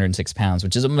deadlifted 406 pounds,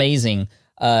 which is amazing,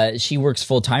 she works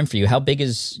full time for you. How big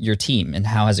is your team and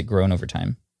how has it grown over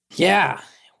time? Yeah,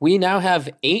 we now have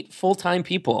 8 full-time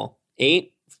people,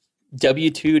 8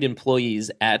 W-2'd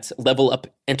employees at Level Up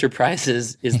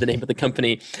Enterprises is the name of the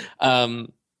company.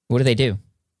 What do they do?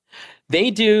 They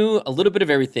do a little bit of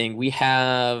everything. We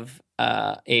have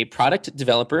a product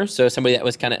developer, so somebody that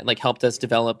was kind of like helped us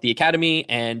develop the academy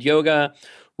and yoga.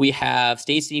 We have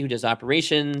Stacy who does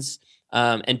operations,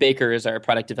 and Baker is our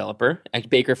product developer.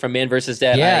 Baker from Man vs.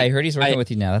 Dead. Yeah, I heard he's working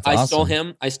with you now. That's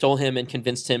awesome. I stole him and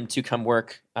convinced him to come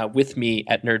work with me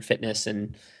at Nerd Fitness,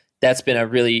 and that's been a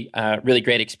really, really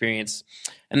great experience.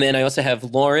 And then I also have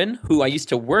Lauren, who I used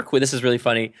to work with. This is really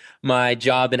funny. My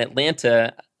job in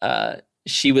Atlanta,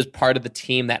 she was part of the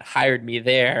team that hired me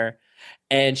there.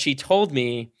 And she told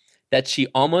me that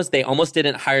they almost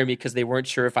didn't hire me because they weren't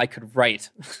sure if I could write.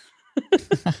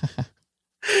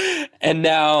 And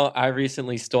now I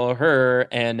recently stole her,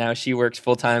 and now she works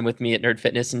full-time with me at Nerd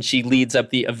Fitness, and she leads up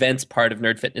the events part of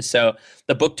Nerd Fitness. So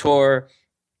the book tour,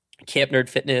 Camp Nerd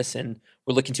Fitness, and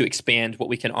we're looking to expand what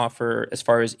we can offer as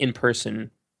far as in-person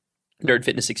Nerd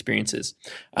Fitness experiences.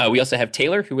 We also have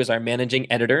Taylor, who is our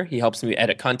managing editor. He helps me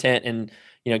edit content and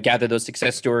gather those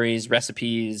success stories,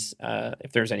 recipes,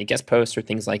 if there's any guest posts or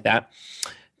things like that.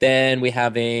 Then we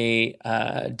have a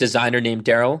designer named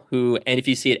Daryl, who, and if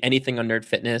you see it anything on Nerd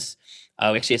Fitness,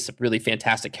 we actually have some really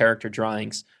fantastic character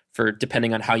drawings for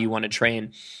depending on how you want to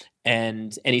train,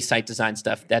 and any site design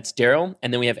stuff. That's Daryl.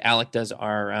 And then we have Alec does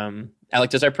our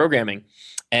programming,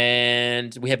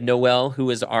 and we have Noelle, who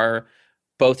is our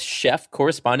both chef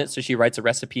correspondent, so she writes a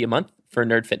recipe a month for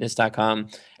nerdfitness.com,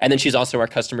 and then she's also our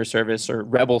customer service or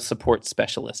rebel support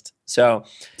specialist. So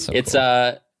it's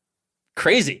cool.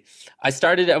 Crazy. I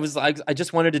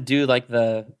just wanted to do like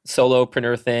the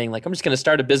solopreneur thing. Like, I'm just going to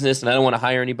start a business and I don't want to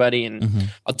hire anybody,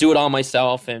 and I'll do it all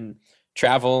myself and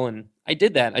travel. And I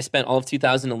did that. I spent all of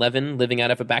 2011 living out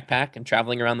of a backpack and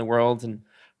traveling around the world and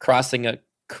crossing a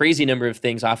crazy number of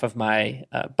things off of my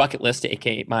bucket list,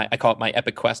 aka I call it my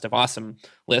epic quest of awesome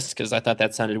list, because I thought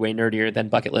that sounded way nerdier than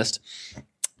bucket list.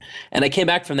 And I came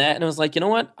back from that and I was like, you know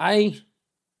what? I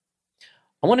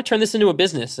want to turn this into a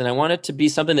business, and I want it to be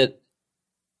something that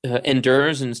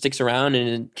endures and sticks around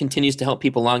and continues to help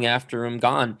people long after I'm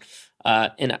gone.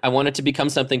 And I want it to become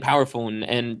something powerful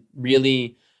and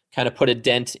really kind of put a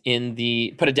dent in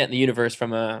the universe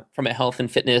from a health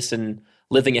and fitness and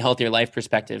living a healthier life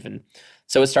perspective. And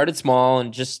so it started small,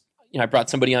 and just, I brought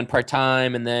somebody on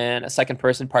part-time, and then a second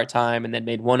person part-time, and then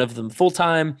made one of them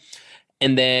full-time,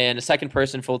 and then a second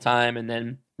person full-time, and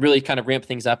then really kind of ramped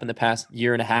things up in the past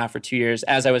year and a half or 2 years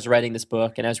as I was writing this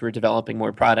book and as we were developing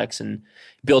more products and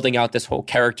building out this whole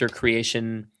character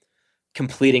creation,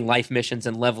 completing life missions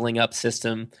and leveling up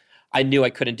system. I knew I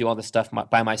couldn't do all this stuff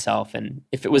by myself. And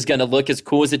if it was going to look as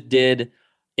cool as it did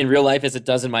in real life as it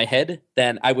does in my head,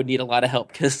 then I would need a lot of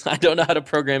help, because I don't know how to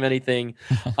program anything.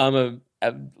 I'm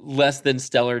a less than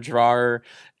stellar drawer,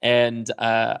 and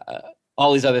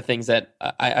all these other things that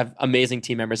I have amazing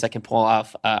team members that can pull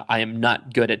off. I am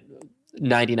not good at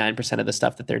 99% of the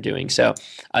stuff that they're doing. So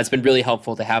it's been really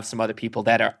helpful to have some other people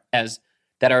that are as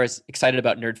excited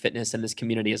about Nerd Fitness and this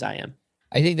community as I am.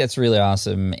 I think that's really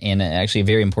awesome, and actually a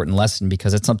very important lesson,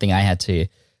 because it's something I had to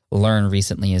learn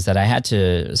recently, is that I had to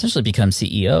essentially become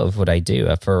CEO of what I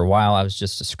do. For a while, I was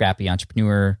just a scrappy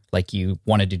entrepreneur, like you,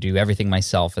 wanted to do everything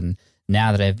myself. And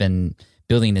now that I've been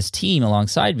building this team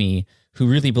alongside me who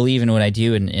really believe in what I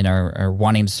do and are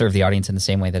wanting to serve the audience in the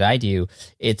same way that I do,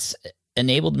 it's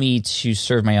enabled me to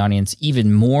serve my audience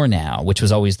even more now, which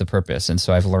was always the purpose. And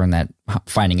so I've learned that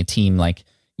finding a team like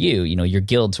your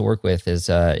guild to work with is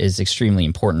extremely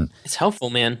important. It's helpful,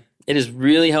 man. It is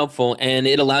really helpful, and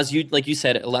it allows you, like you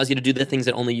said, it allows you to do the things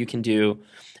that only you can do.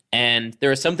 And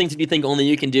there are some things that you think only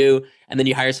you can do, and then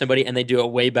you hire somebody and they do it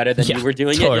way better than you were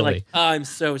doing it. You're like, oh, I'm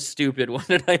so stupid. Why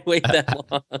did I wait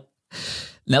that long?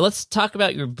 Now let's talk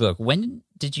about your book. When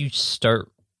did you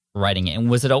start writing it, and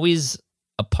was it always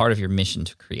a part of your mission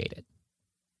to create it?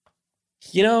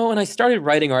 When I started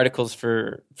writing articles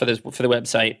for the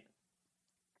website,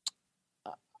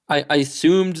 I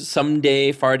assumed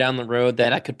someday far down the road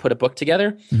that I could put a book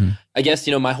together. I guess,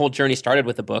 my whole journey started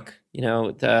with a book.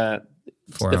 The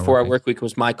 4-Hour Work Week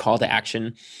was my call to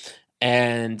action,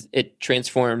 and it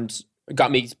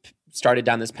got me started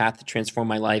down this path to transform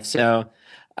my life. So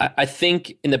I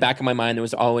think in the back of my mind, there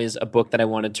was always a book that I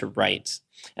wanted to write,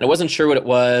 and I wasn't sure what it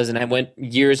was. And I went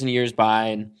years and years by,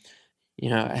 and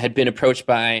I had been approached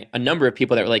by a number of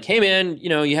people that were like, "Hey, man,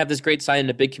 you have this great site in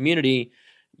a big community.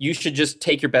 You should just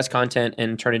take your best content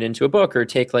and turn it into a book, or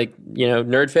take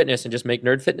Nerd Fitness and just make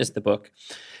Nerd Fitness the book."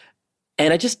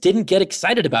 And I just didn't get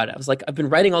excited about it. I was like, I've been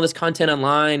writing all this content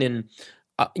online and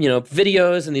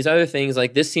videos and these other things.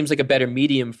 Like, this seems like a better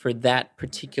medium for that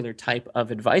particular type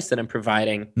of advice that I'm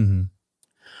providing.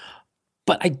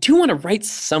 But I do want to write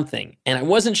something, and I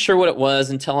wasn't sure what it was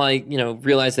until I,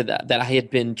 realized that I had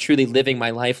been truly living my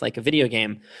life like a video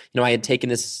game. I had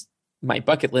taken my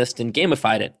bucket list and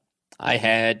gamified it. I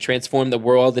had transformed the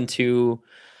world into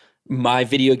my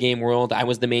video game world. I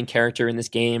was the main character in this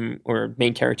game, or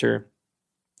main character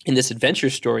in this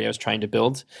adventure story I was trying to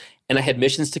build. And I had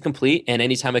missions to complete. And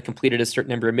anytime I completed a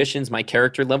certain number of missions, my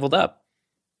character leveled up.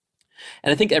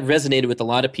 And I think that resonated with a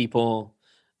lot of people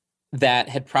that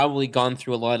had probably gone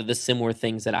through a lot of the similar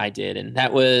things that I did. And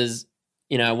that was,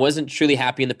 I wasn't truly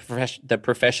happy in the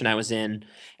profession I was in.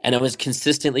 And I was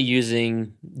consistently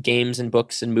using games and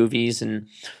books and movies and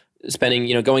spending,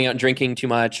 going out and drinking too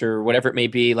much, or whatever it may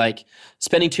be, like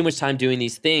spending too much time doing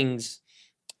these things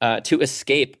to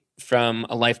escape from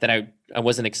a life that I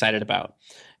wasn't excited about.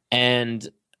 And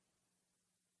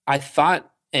I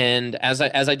thought, and as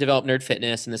I developed Nerd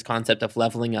Fitness and this concept of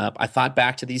leveling up, I thought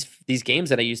back to these games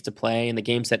that I used to play and the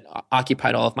games that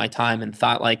occupied all of my time, and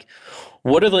thought, like,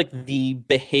 what are the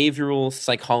behavioral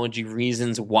psychology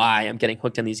reasons why I'm getting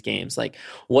hooked on these games? Like,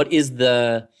 what is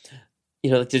the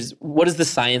what is the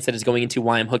science that is going into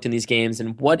why I'm hooked in these games?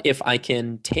 And what if I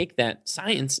can take that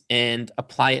science and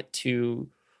apply it to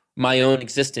my own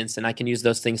existence, and I can use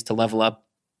those things to level up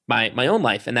my own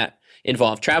life? And that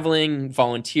involved traveling,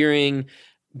 volunteering,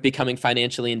 becoming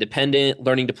financially independent,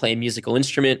 learning to play a musical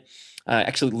instrument.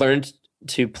 Actually learned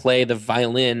to play the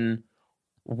violin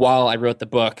while I wrote the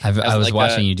book. I was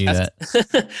watching you do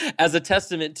that. As a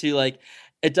testament to,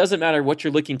 it doesn't matter what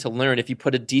you're looking to learn. If you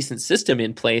put a decent system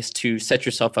in place to set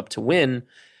yourself up to win,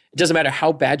 it doesn't matter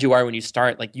how bad you are when you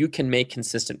start, you can make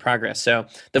consistent progress. So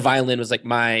the violin was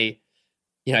I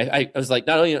was like,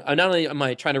 not only am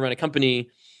I trying to run a company,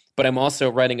 but I'm also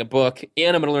writing a book,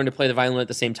 and I'm going to learn to play the violin at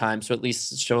the same time. So at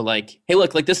least show hey,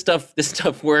 look, this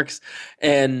stuff works.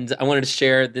 And I wanted to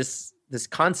share this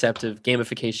concept of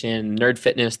gamification, Nerd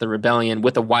Fitness, the rebellion,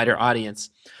 with a wider audience.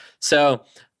 So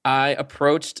I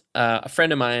approached a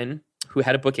friend of mine who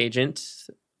had a book agent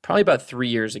probably about 3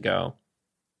 years ago.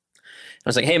 I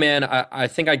was like, hey, man, I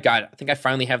think I got it. I think I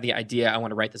finally have the idea I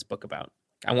want to write this book about.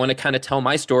 I want to kind of tell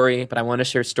my story, but I want to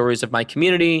share stories of my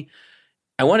community.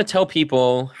 I want to tell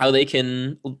people how they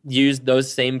can use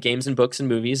those same games and books and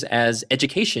movies as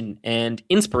education and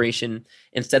inspiration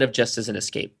instead of just as an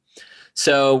escape.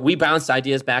 So we bounced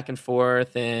ideas back and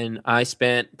forth, and I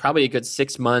spent probably a good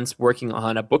 6 months working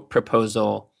on a book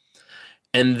proposal.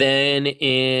 And then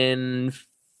in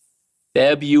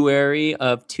February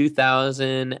of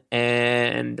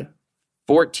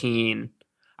 2014,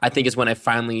 I think is when I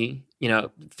finally,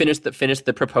 finished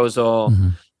the proposal.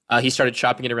 He started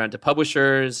shopping it around to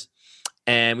publishers,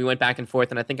 and we went back and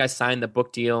forth. And I think I signed the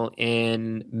book deal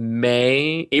in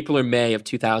April or May of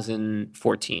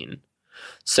 2014.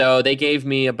 So they gave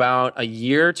me about a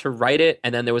year to write it,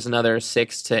 and then there was another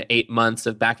 6 to 8 months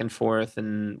of back and forth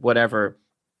and whatever.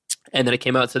 And then it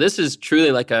came out. So this is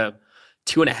truly like a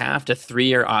 2.5 to 3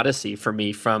 year odyssey for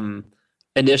me, from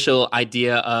initial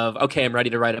idea of, okay, I'm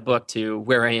ready to write a book, to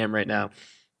where I am right now.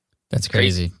 That's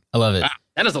crazy. I love it. Wow,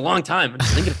 that is a long time. I'm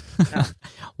just thinking.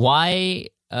 Why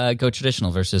go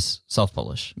traditional versus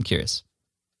self-publish? I'm curious.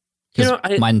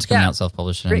 Because mine's coming out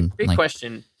self-published. Great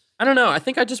question. I don't know. I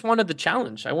think I just wanted the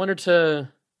challenge. I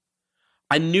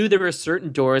knew there were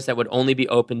certain doors that would only be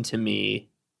open to me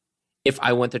if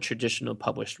I went the traditional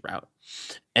published route.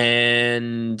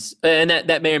 And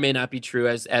that may or may not be true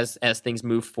as things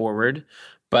move forward.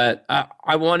 But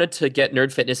I wanted to get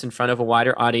Nerd Fitness in front of a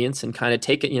wider audience and kind of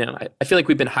take it. I feel like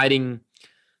we've been hiding,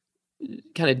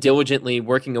 kind of diligently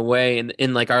working away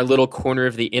in our little corner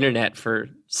of the internet for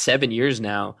 7 years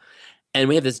now. And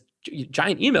we have this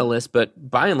giant email list,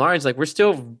 but by and large, we're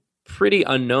still pretty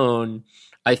unknown,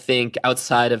 I think,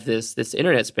 outside of this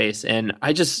internet space. And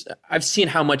I've seen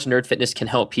how much Nerd Fitness can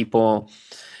help people,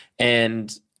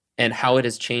 and how it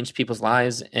has changed people's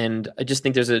lives. And I just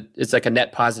think it's like a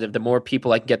net positive. The more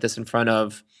people I can get this in front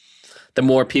of, the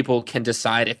more people can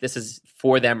decide if this is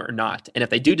for them or not. And if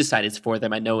they do decide it's for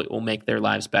them, I know it will make their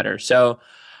lives better. So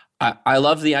I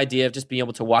love the idea of just being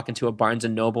able to walk into a Barnes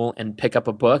and Noble and pick up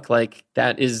a book. Like,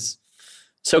 that is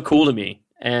so cool to me.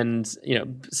 And,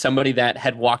 somebody that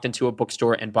had walked into a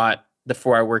bookstore and bought the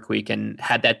 4-Hour Workweek and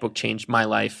had that book change my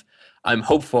life, I'm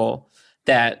hopeful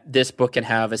that this book can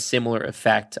have a similar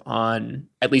effect on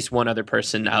at least one other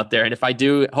person out there. And if I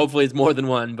do, hopefully it's more than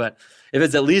one, but if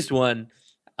it's at least one,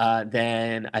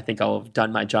 then I think I'll have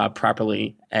done my job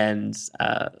properly and,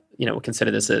 we'll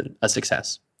consider this a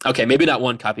success. Okay, maybe not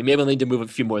one copy. Maybe I'll need to move a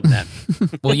few more than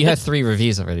that. Well, you have 3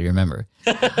 reviews already, remember?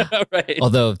 Right.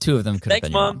 Although 2 of them could have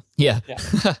been Mom. Mom. Yeah.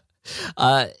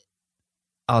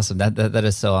 Awesome. That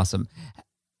is so awesome.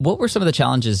 What were some of the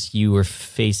challenges you were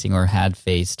facing or had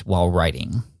faced while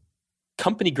writing?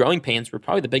 Company growing pains were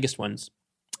probably the biggest ones.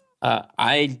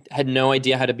 I had no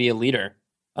idea how to be a leader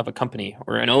of a company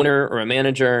or an owner or a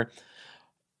manager.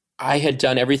 I had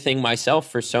done everything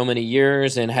myself for so many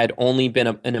years and had only been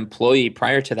an employee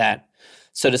prior to that.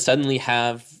 So to suddenly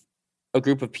have a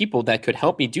group of people that could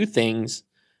help me do things,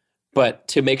 but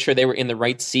to make sure they were in the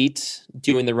right seat,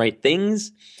 doing the right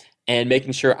things, and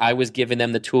making sure I was giving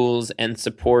them the tools and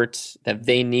support that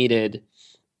they needed,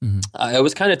 it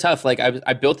was kind of tough. Like,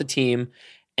 I built a team,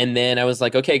 and then I was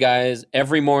like, okay, guys,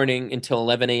 every morning until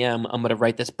 11 a.m., I'm going to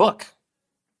write this book.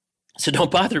 So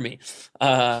don't bother me.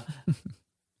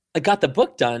 I got the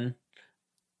book done,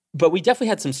 but we definitely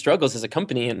had some struggles as a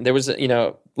company. And there was,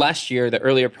 last year, the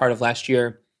earlier part of last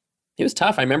year, it was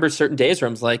tough. I remember certain days where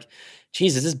I was like,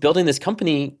 geez, is this building this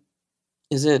company?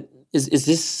 Is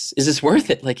this worth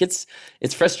it? Like, it's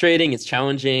frustrating. It's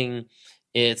challenging.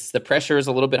 The pressure is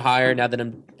a little bit higher now that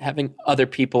I'm having other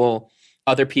people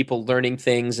learning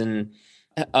things and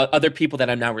other people that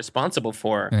I'm now responsible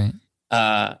for. Right.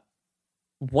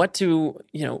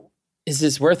 Is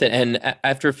this worth it? And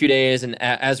after a few days, and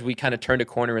as we kind of turned a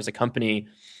corner as a company,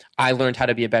 I learned how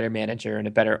to be a better manager and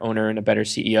a better owner and a better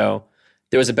CEO.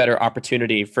 There was a better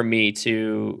opportunity for me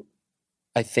to,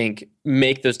 I think,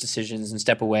 make those decisions and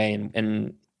step away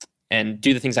and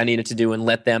do the things I needed to do and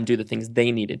let them do the things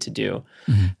they needed to do.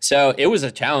 Mm-hmm. So it was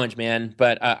a challenge, man.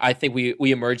 But I think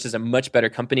we emerged as a much better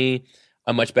company,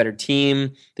 a much better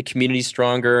team. The community's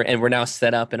stronger, and we're now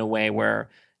set up in a way where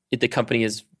the company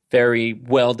is very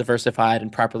well diversified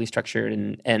and properly structured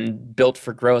and built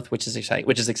for growth, which is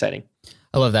exciting.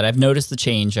 I love that. I've noticed the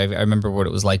change. I remember what it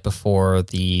was like before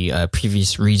the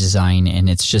previous redesign, and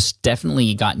it's just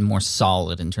definitely gotten more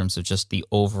solid in terms of just the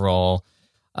overall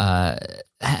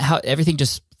how everything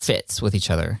just fits with each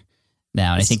other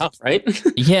now. And it's I think tough,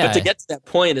 right? Yeah. But to get to that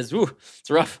point it's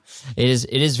rough. It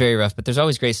is very rough, but there's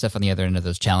always great stuff on the other end of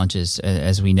those challenges,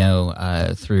 as we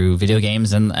know, through video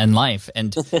games and life.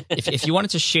 And if you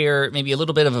wanted to share maybe a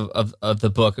little bit of the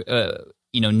book,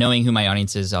 knowing who my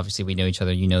audience is, obviously we know each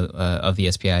other, of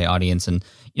the SPI audience. And,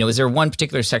 is there one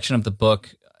particular section of the book,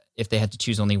 if they had to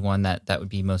choose only one, that would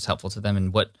be most helpful to them?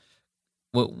 And what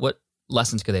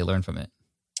lessons could they learn from it?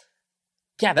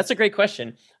 Yeah, that's a great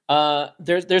question.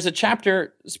 There's a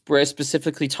chapter where I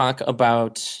specifically talk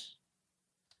about,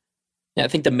 I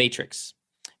think, the matrix.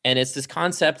 And it's this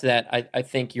concept that I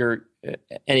think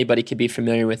anybody could be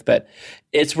familiar with, but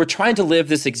we're trying to live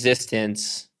this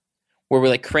existence where we're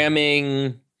like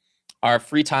cramming our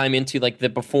free time into like the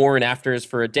before and afters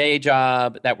for a day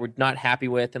job that we're not happy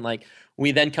with. And like,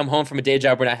 we then come home from a day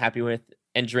job we're not happy with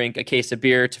and drink a case of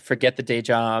beer to forget the day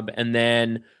job. And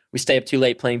then we stay up too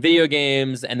late playing video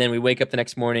games, and then we wake up the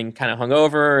next morning kind of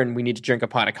hungover, and we need to drink a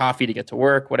pot of coffee to get to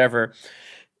work, whatever.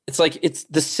 It's like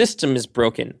the system is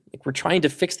broken. Like, we're trying to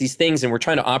fix these things, and we're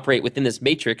trying to operate within this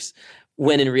matrix,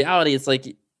 when in reality, it's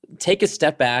like, take a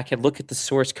step back and look at the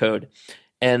source code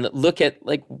and look at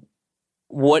like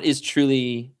what is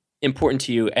truly important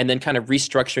to you, and then kind of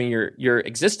restructuring your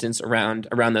existence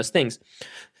around those things.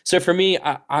 So for me,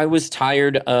 I was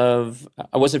tired of,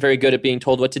 I wasn't very good at being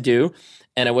told what to do.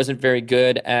 And I wasn't very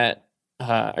good at,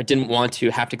 I didn't want to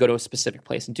have to go to a specific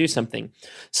place and do something.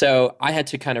 So I had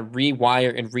to kind of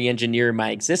rewire and re-engineer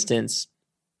my existence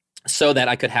so that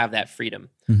I could have that freedom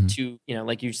to,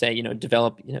 like you say,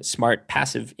 develop, smart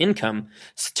passive income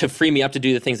to free me up to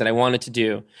do the things that I wanted to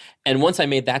do. And once I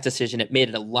made that decision, it made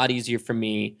it a lot easier for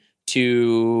me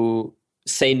to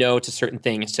say no to certain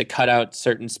things, to cut out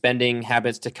certain spending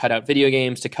habits, to cut out video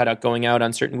games, to cut out going out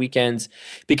on certain weekends,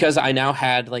 because I now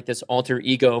had like this alter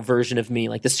ego version of me,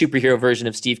 like the superhero version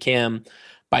of Steve Kamb.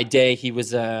 By day, he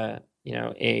was a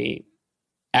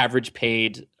average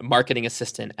paid marketing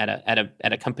assistant at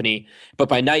a company, but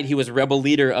by night he was a rebel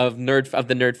leader of the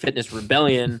Nerd Fitness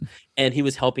Rebellion, and he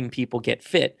was helping people get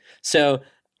fit. So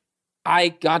I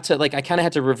got to I kind of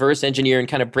had to reverse engineer and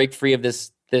kind of break free of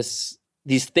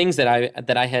these things that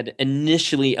I had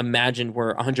initially imagined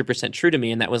were 100% true to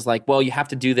me. And that was like, well, you have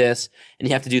to do this and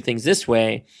you have to do things this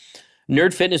way.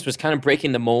 Nerd Fitness was kind of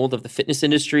breaking the mold of the fitness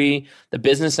industry. The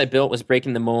business I built was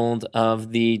breaking the mold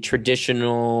of the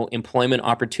traditional employment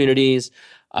opportunities.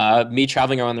 Me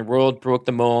traveling around the world broke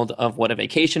the mold of what a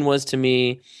vacation was to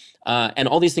me. And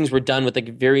all these things were done with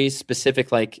very specific,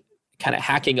 kind of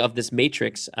hacking of this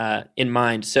matrix in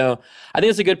mind. So I think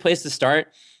it's a good place to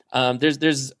start.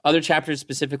 There's other chapters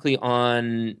specifically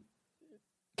on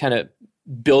kind of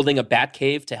building a bat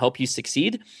cave to help you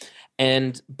succeed.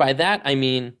 And by that, I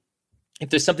mean, if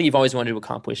there's something you've always wanted to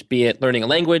accomplish, be it learning a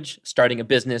language, starting a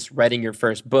business, writing your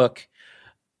first book,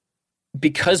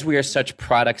 because we are such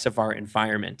products of our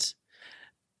environment,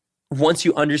 once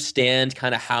you understand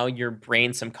kind of how your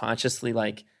brain subconsciously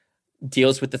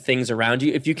deals with the things around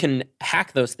you, if you can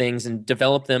hack those things and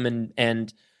develop them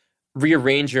and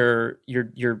rearrange your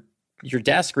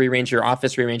desk, rearrange your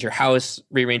office, rearrange your house,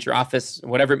 rearrange your office,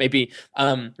 whatever it may be,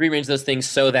 rearrange those things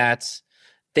so that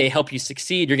they help you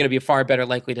succeed, you're going to be far more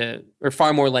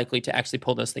likely to actually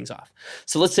pull those things off.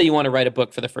 So let's say you want to write a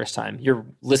book for the first time. You're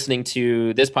listening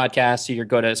to this podcast, or you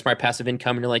go to Smart Passive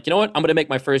Income, and you're like, you know what? I'm going to make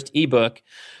my first ebook.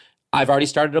 I've already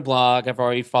started a blog. I've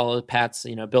already followed Pat's,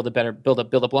 build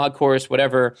a blog course,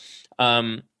 whatever.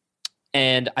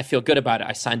 And I feel good about it.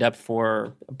 I signed up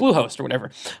for Bluehost or whatever.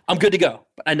 I'm good to go.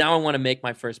 But now I want to make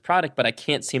my first product, but I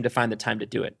can't seem to find the time to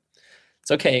do it.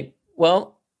 It's okay.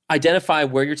 Well, identify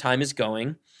where your time is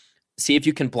going. See if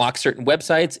you can block certain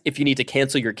websites, if you need to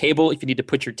cancel your cable, if you need to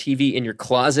put your TV in your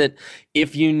closet,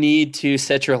 if you need to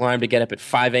set your alarm to get up at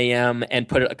 5 a.m. and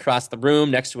put it across the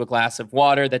room next to a glass of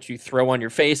water that you throw on your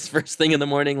face first thing in the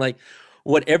morning.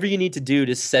 Whatever you need to do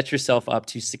to set yourself up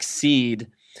to succeed,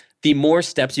 the more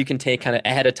steps you can take kind of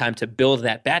ahead of time to build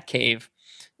that bat cave,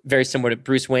 very similar to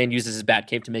Bruce Wayne uses his bat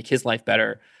cave to make his life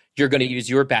better. You're going to use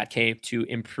your bat cave to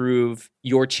improve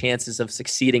your chances of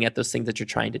succeeding at those things that you're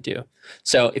trying to do.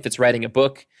 So if it's writing a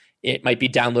book, it might be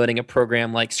downloading a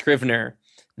program like Scrivener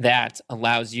that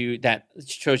shows you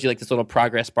this little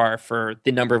progress bar for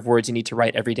the number of words you need to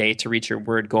write every day to reach your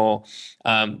word goal.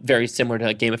 Very similar to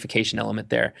a gamification element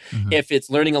there. Mm-hmm. If it's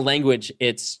learning a language,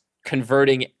 it's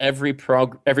converting every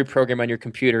program on your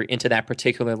computer into that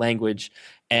particular language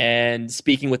and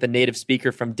speaking with a native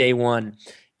speaker from day one.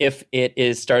 If it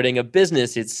is starting a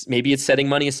business, it's setting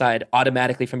money aside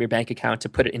automatically from your bank account to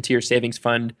put it into your savings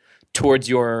fund towards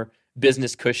your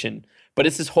business cushion. But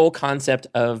it's this whole concept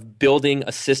of building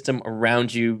a system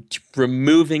around you,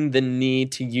 removing the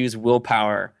need to use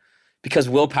willpower, because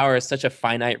willpower is such a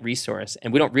finite resource.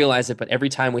 And we don't realize it, but every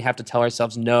time we have to tell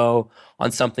ourselves no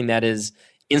on something that is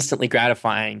instantly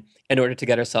gratifying in order to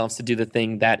get ourselves to do the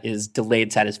thing that is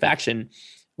delayed satisfaction,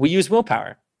 we use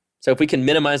willpower. So if we can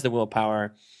minimize the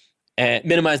willpower,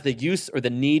 minimize the use or the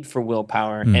need for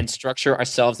willpower, and structure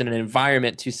ourselves in an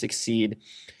environment to succeed,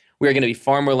 we're going to be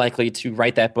far more likely to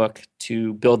write that book,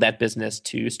 to build that business,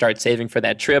 to start saving for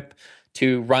that trip,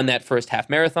 to run that first half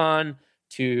marathon,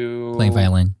 to playing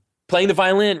the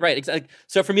violin. Right. Exactly.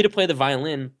 So for me to play the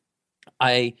violin,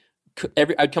 I'd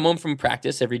come home from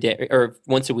practice every day or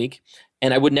once a week,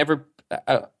 and I would never.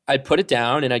 I'd put it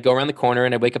down and I'd go around the corner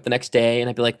and I'd wake up the next day and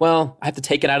I'd be like, well, I have to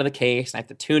take it out of the case and I have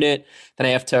to tune it. Then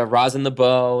I have to rosin the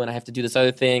bow and I have to do this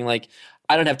other thing.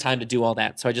 I don't have time to do all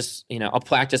that. So I just, I'll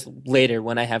practice later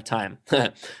when I have time.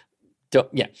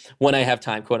 When I have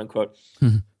time, quote unquote.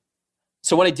 Mm-hmm.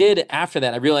 So what I did after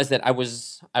that, I realized that I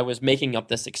was making up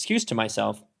this excuse to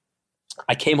myself.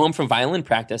 I came home from violin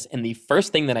practice and the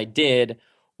first thing that I did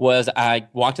was I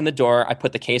walked in the door, I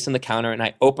put the case on the counter and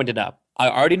I opened it up. I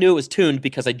already knew it was tuned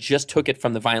because I just took it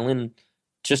from my violin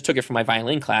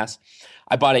class.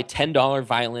 I bought a $10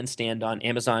 violin stand on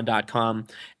Amazon.com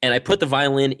and I put the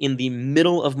violin in the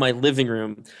middle of my living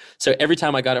room. So every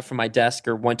time I got it from my desk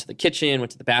or went to the kitchen,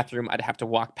 went to the bathroom, I'd have to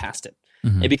walk past it.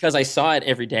 Mm-hmm. And because I saw it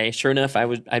every day, sure enough,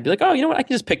 I'd be like, oh, you know what? I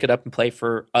can just pick it up and play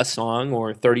for a song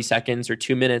or 30 seconds or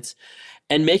 2 minutes.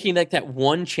 And making that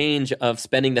one change of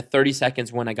spending the 30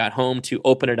 seconds when I got home to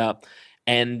open it up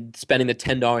and spending the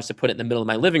 $10 to put it in the middle of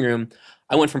my living room,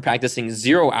 I went from practicing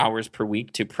 0 hours per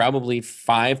week to probably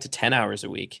 5 to 10 hours a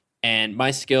week. And my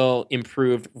skill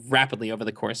improved rapidly over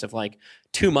the course of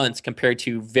 2 months compared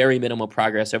to very minimal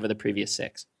progress over the previous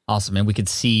 6. Awesome. And we could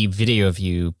see video of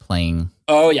you playing.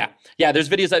 Oh, yeah. Yeah, there's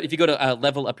videos. If you go to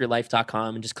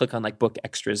levelupyourlife.com and just click on book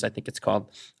extras, I think it's called.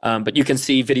 But you can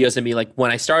see videos of me when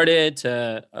I started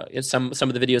to some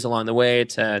of the videos along the way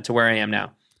to where I am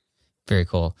now. Very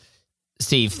cool.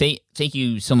 Steve, thank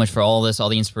you so much for all this, all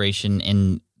the inspiration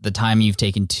and the time you've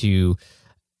taken to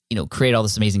create all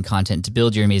this amazing content, to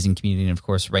build your amazing community, and of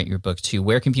course, write your book too.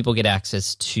 Where can people get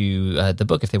access to the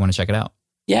book if they want to check it out?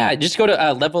 Yeah, just go to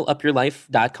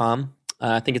levelupyourlife.com.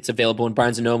 I think it's available in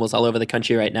Barnes & Nobles all over the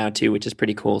country right now too, which is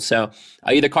pretty cool. So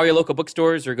either call your local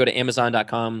bookstores or go to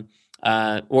amazon.com.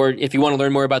 Or if you want to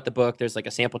learn more about the book, there's like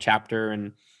a sample chapter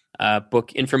and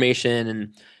book information.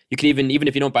 And you can even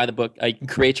if you don't buy the book, you can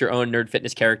create your own nerd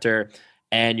fitness character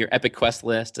and your epic quest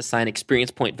list, assign experience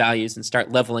point values, and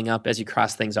start leveling up as you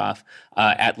cross things off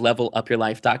at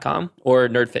levelupyourlife.com or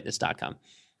nerdfitness.com.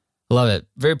 Love it.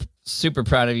 Very super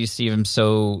proud of you, Steve. I'm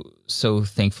so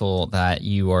thankful that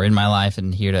you are in my life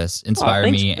and here to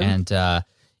inspire me. Man. And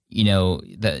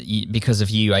because of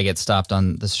you, I get stopped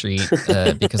on the street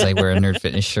because I wear a Nerd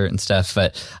Fitness shirt and stuff.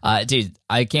 But dude,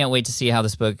 I can't wait to see how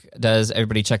this book does.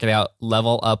 Everybody check it out,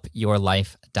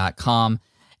 levelupyourlife.com.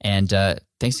 And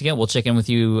thanks again. We'll check in with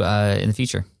you in the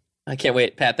future. I can't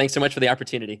wait. Pat, thanks so much for the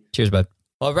opportunity. Cheers, bud.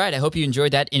 All right. I hope you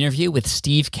enjoyed that interview with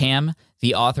Steve Kamb,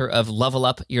 the author of Level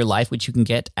Up Your Life, which you can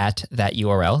get at that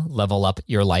URL,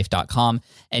 levelupyourlife.com.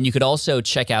 And you could also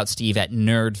check out Steve at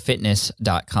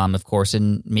nerdfitness.com, of course.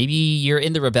 And maybe you're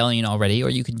in the rebellion already,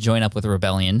 or you can join up with the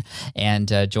rebellion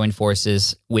and join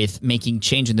forces with making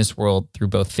change in this world through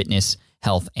both fitness,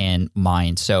 health, and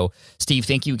mind. So, Steve,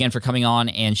 thank you again for coming on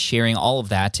and sharing all of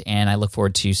that. And I look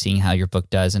forward to seeing how your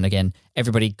book does. And again,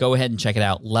 everybody, go ahead and check it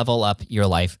out,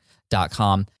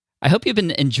 levelupyourlife.com. I hope you've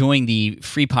been enjoying the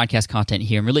free podcast content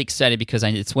here. I'm really excited because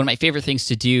it's one of my favorite things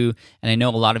to do, and I know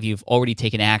a lot of you have already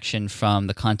taken action from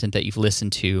the content that you've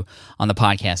listened to on the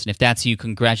podcast. And if that's you,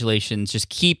 congratulations. Just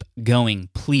keep going,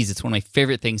 please. It's one of my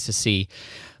favorite things to see.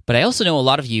 But I also know a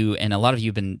lot of you, and a lot of you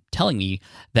have been telling me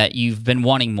that you've been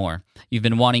wanting more. You've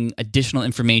been wanting additional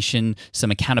information,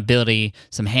 some accountability,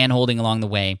 some hand-holding along the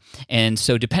way. And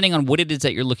so depending on what it is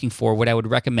that you're looking for, what I would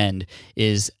recommend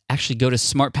is actually go to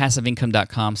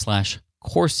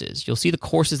smartpassiveincome.com/courses. You'll see the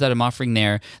courses that I'm offering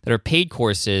there that are paid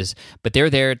courses, but they're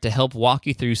there to help walk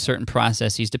you through certain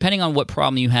processes. Depending on what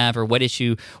problem you have or what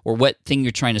issue or what thing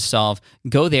you're trying to solve,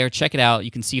 go there, check it out.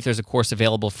 You can see if there's a course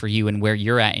available for you and where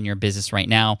you're at in your business right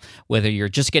now, whether you're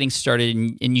just getting started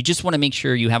and you just want to make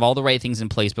sure you have all the right things in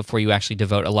place before you actually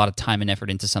devote a lot of time and effort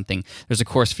into something. There's a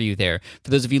course for you there. For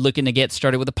those of you looking to get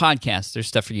started with a podcast, there's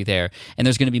stuff for you there. And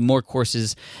there's going to be more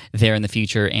courses there in the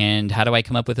future. And how do I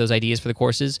come up with those ideas for the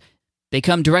courses? They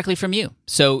come directly from you.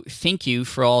 So thank you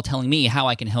for all telling me how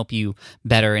I can help you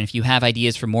better. And if you have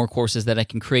ideas for more courses that I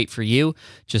can create for you,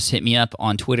 just hit me up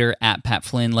on Twitter at Pat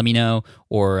Flynn. Let me know,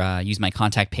 or use my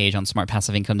contact page on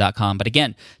smartpassiveincome.com. But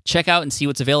again, check out and see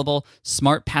what's available,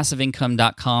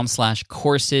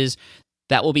 smartpassiveincome.com/courses.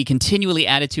 That will be continually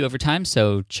added to over time.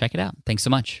 So check it out. Thanks so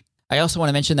much. I also want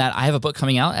to mention that I have a book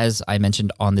coming out, as I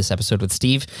mentioned on this episode with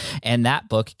Steve, and that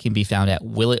book can be found at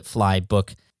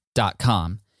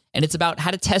willitflybook.com. And it's about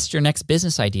how to test your next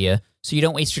business idea so you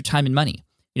don't waste your time and money.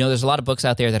 There's a lot of books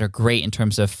out there that are great in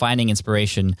terms of finding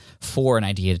inspiration for an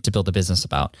idea to build a business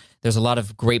about. There's a lot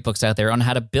of great books out there on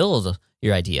how to build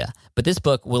your idea. But this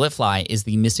book, Will It Fly, is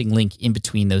the missing link in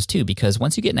between those two, because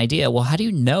once you get an idea, well, how do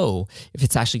you know if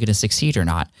it's actually going to succeed or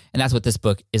not? And that's what this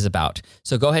book is about.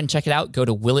 So go ahead and check it out. Go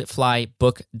to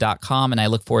willitflybook.com, and I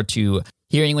look forward to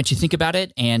hearing what you think about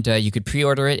it. And you could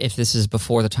pre-order it if this is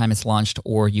before the time it's launched,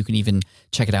 or you can even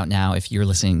check it out now if you're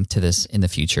listening to this in the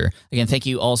future. Again, thank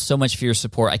you all so much for your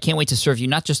support. I can't wait to serve you,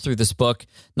 not just through this book,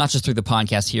 not just through the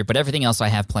podcast here, but everything else I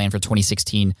have planned for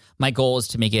 2016. My goal is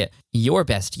to make it your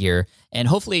best year, and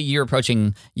hopefully you're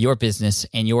approaching your business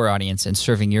and your audience and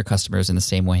serving your customers in the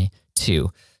same way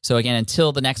too. So again,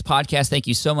 until the next podcast, thank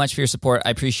you so much for your support.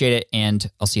 I appreciate it, and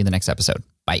I'll see you in the next episode.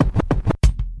 Bye.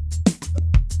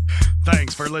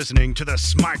 Thanks for listening to the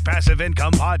Smart Passive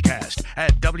Income Podcast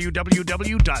at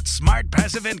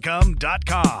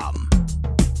www.smartpassiveincome.com.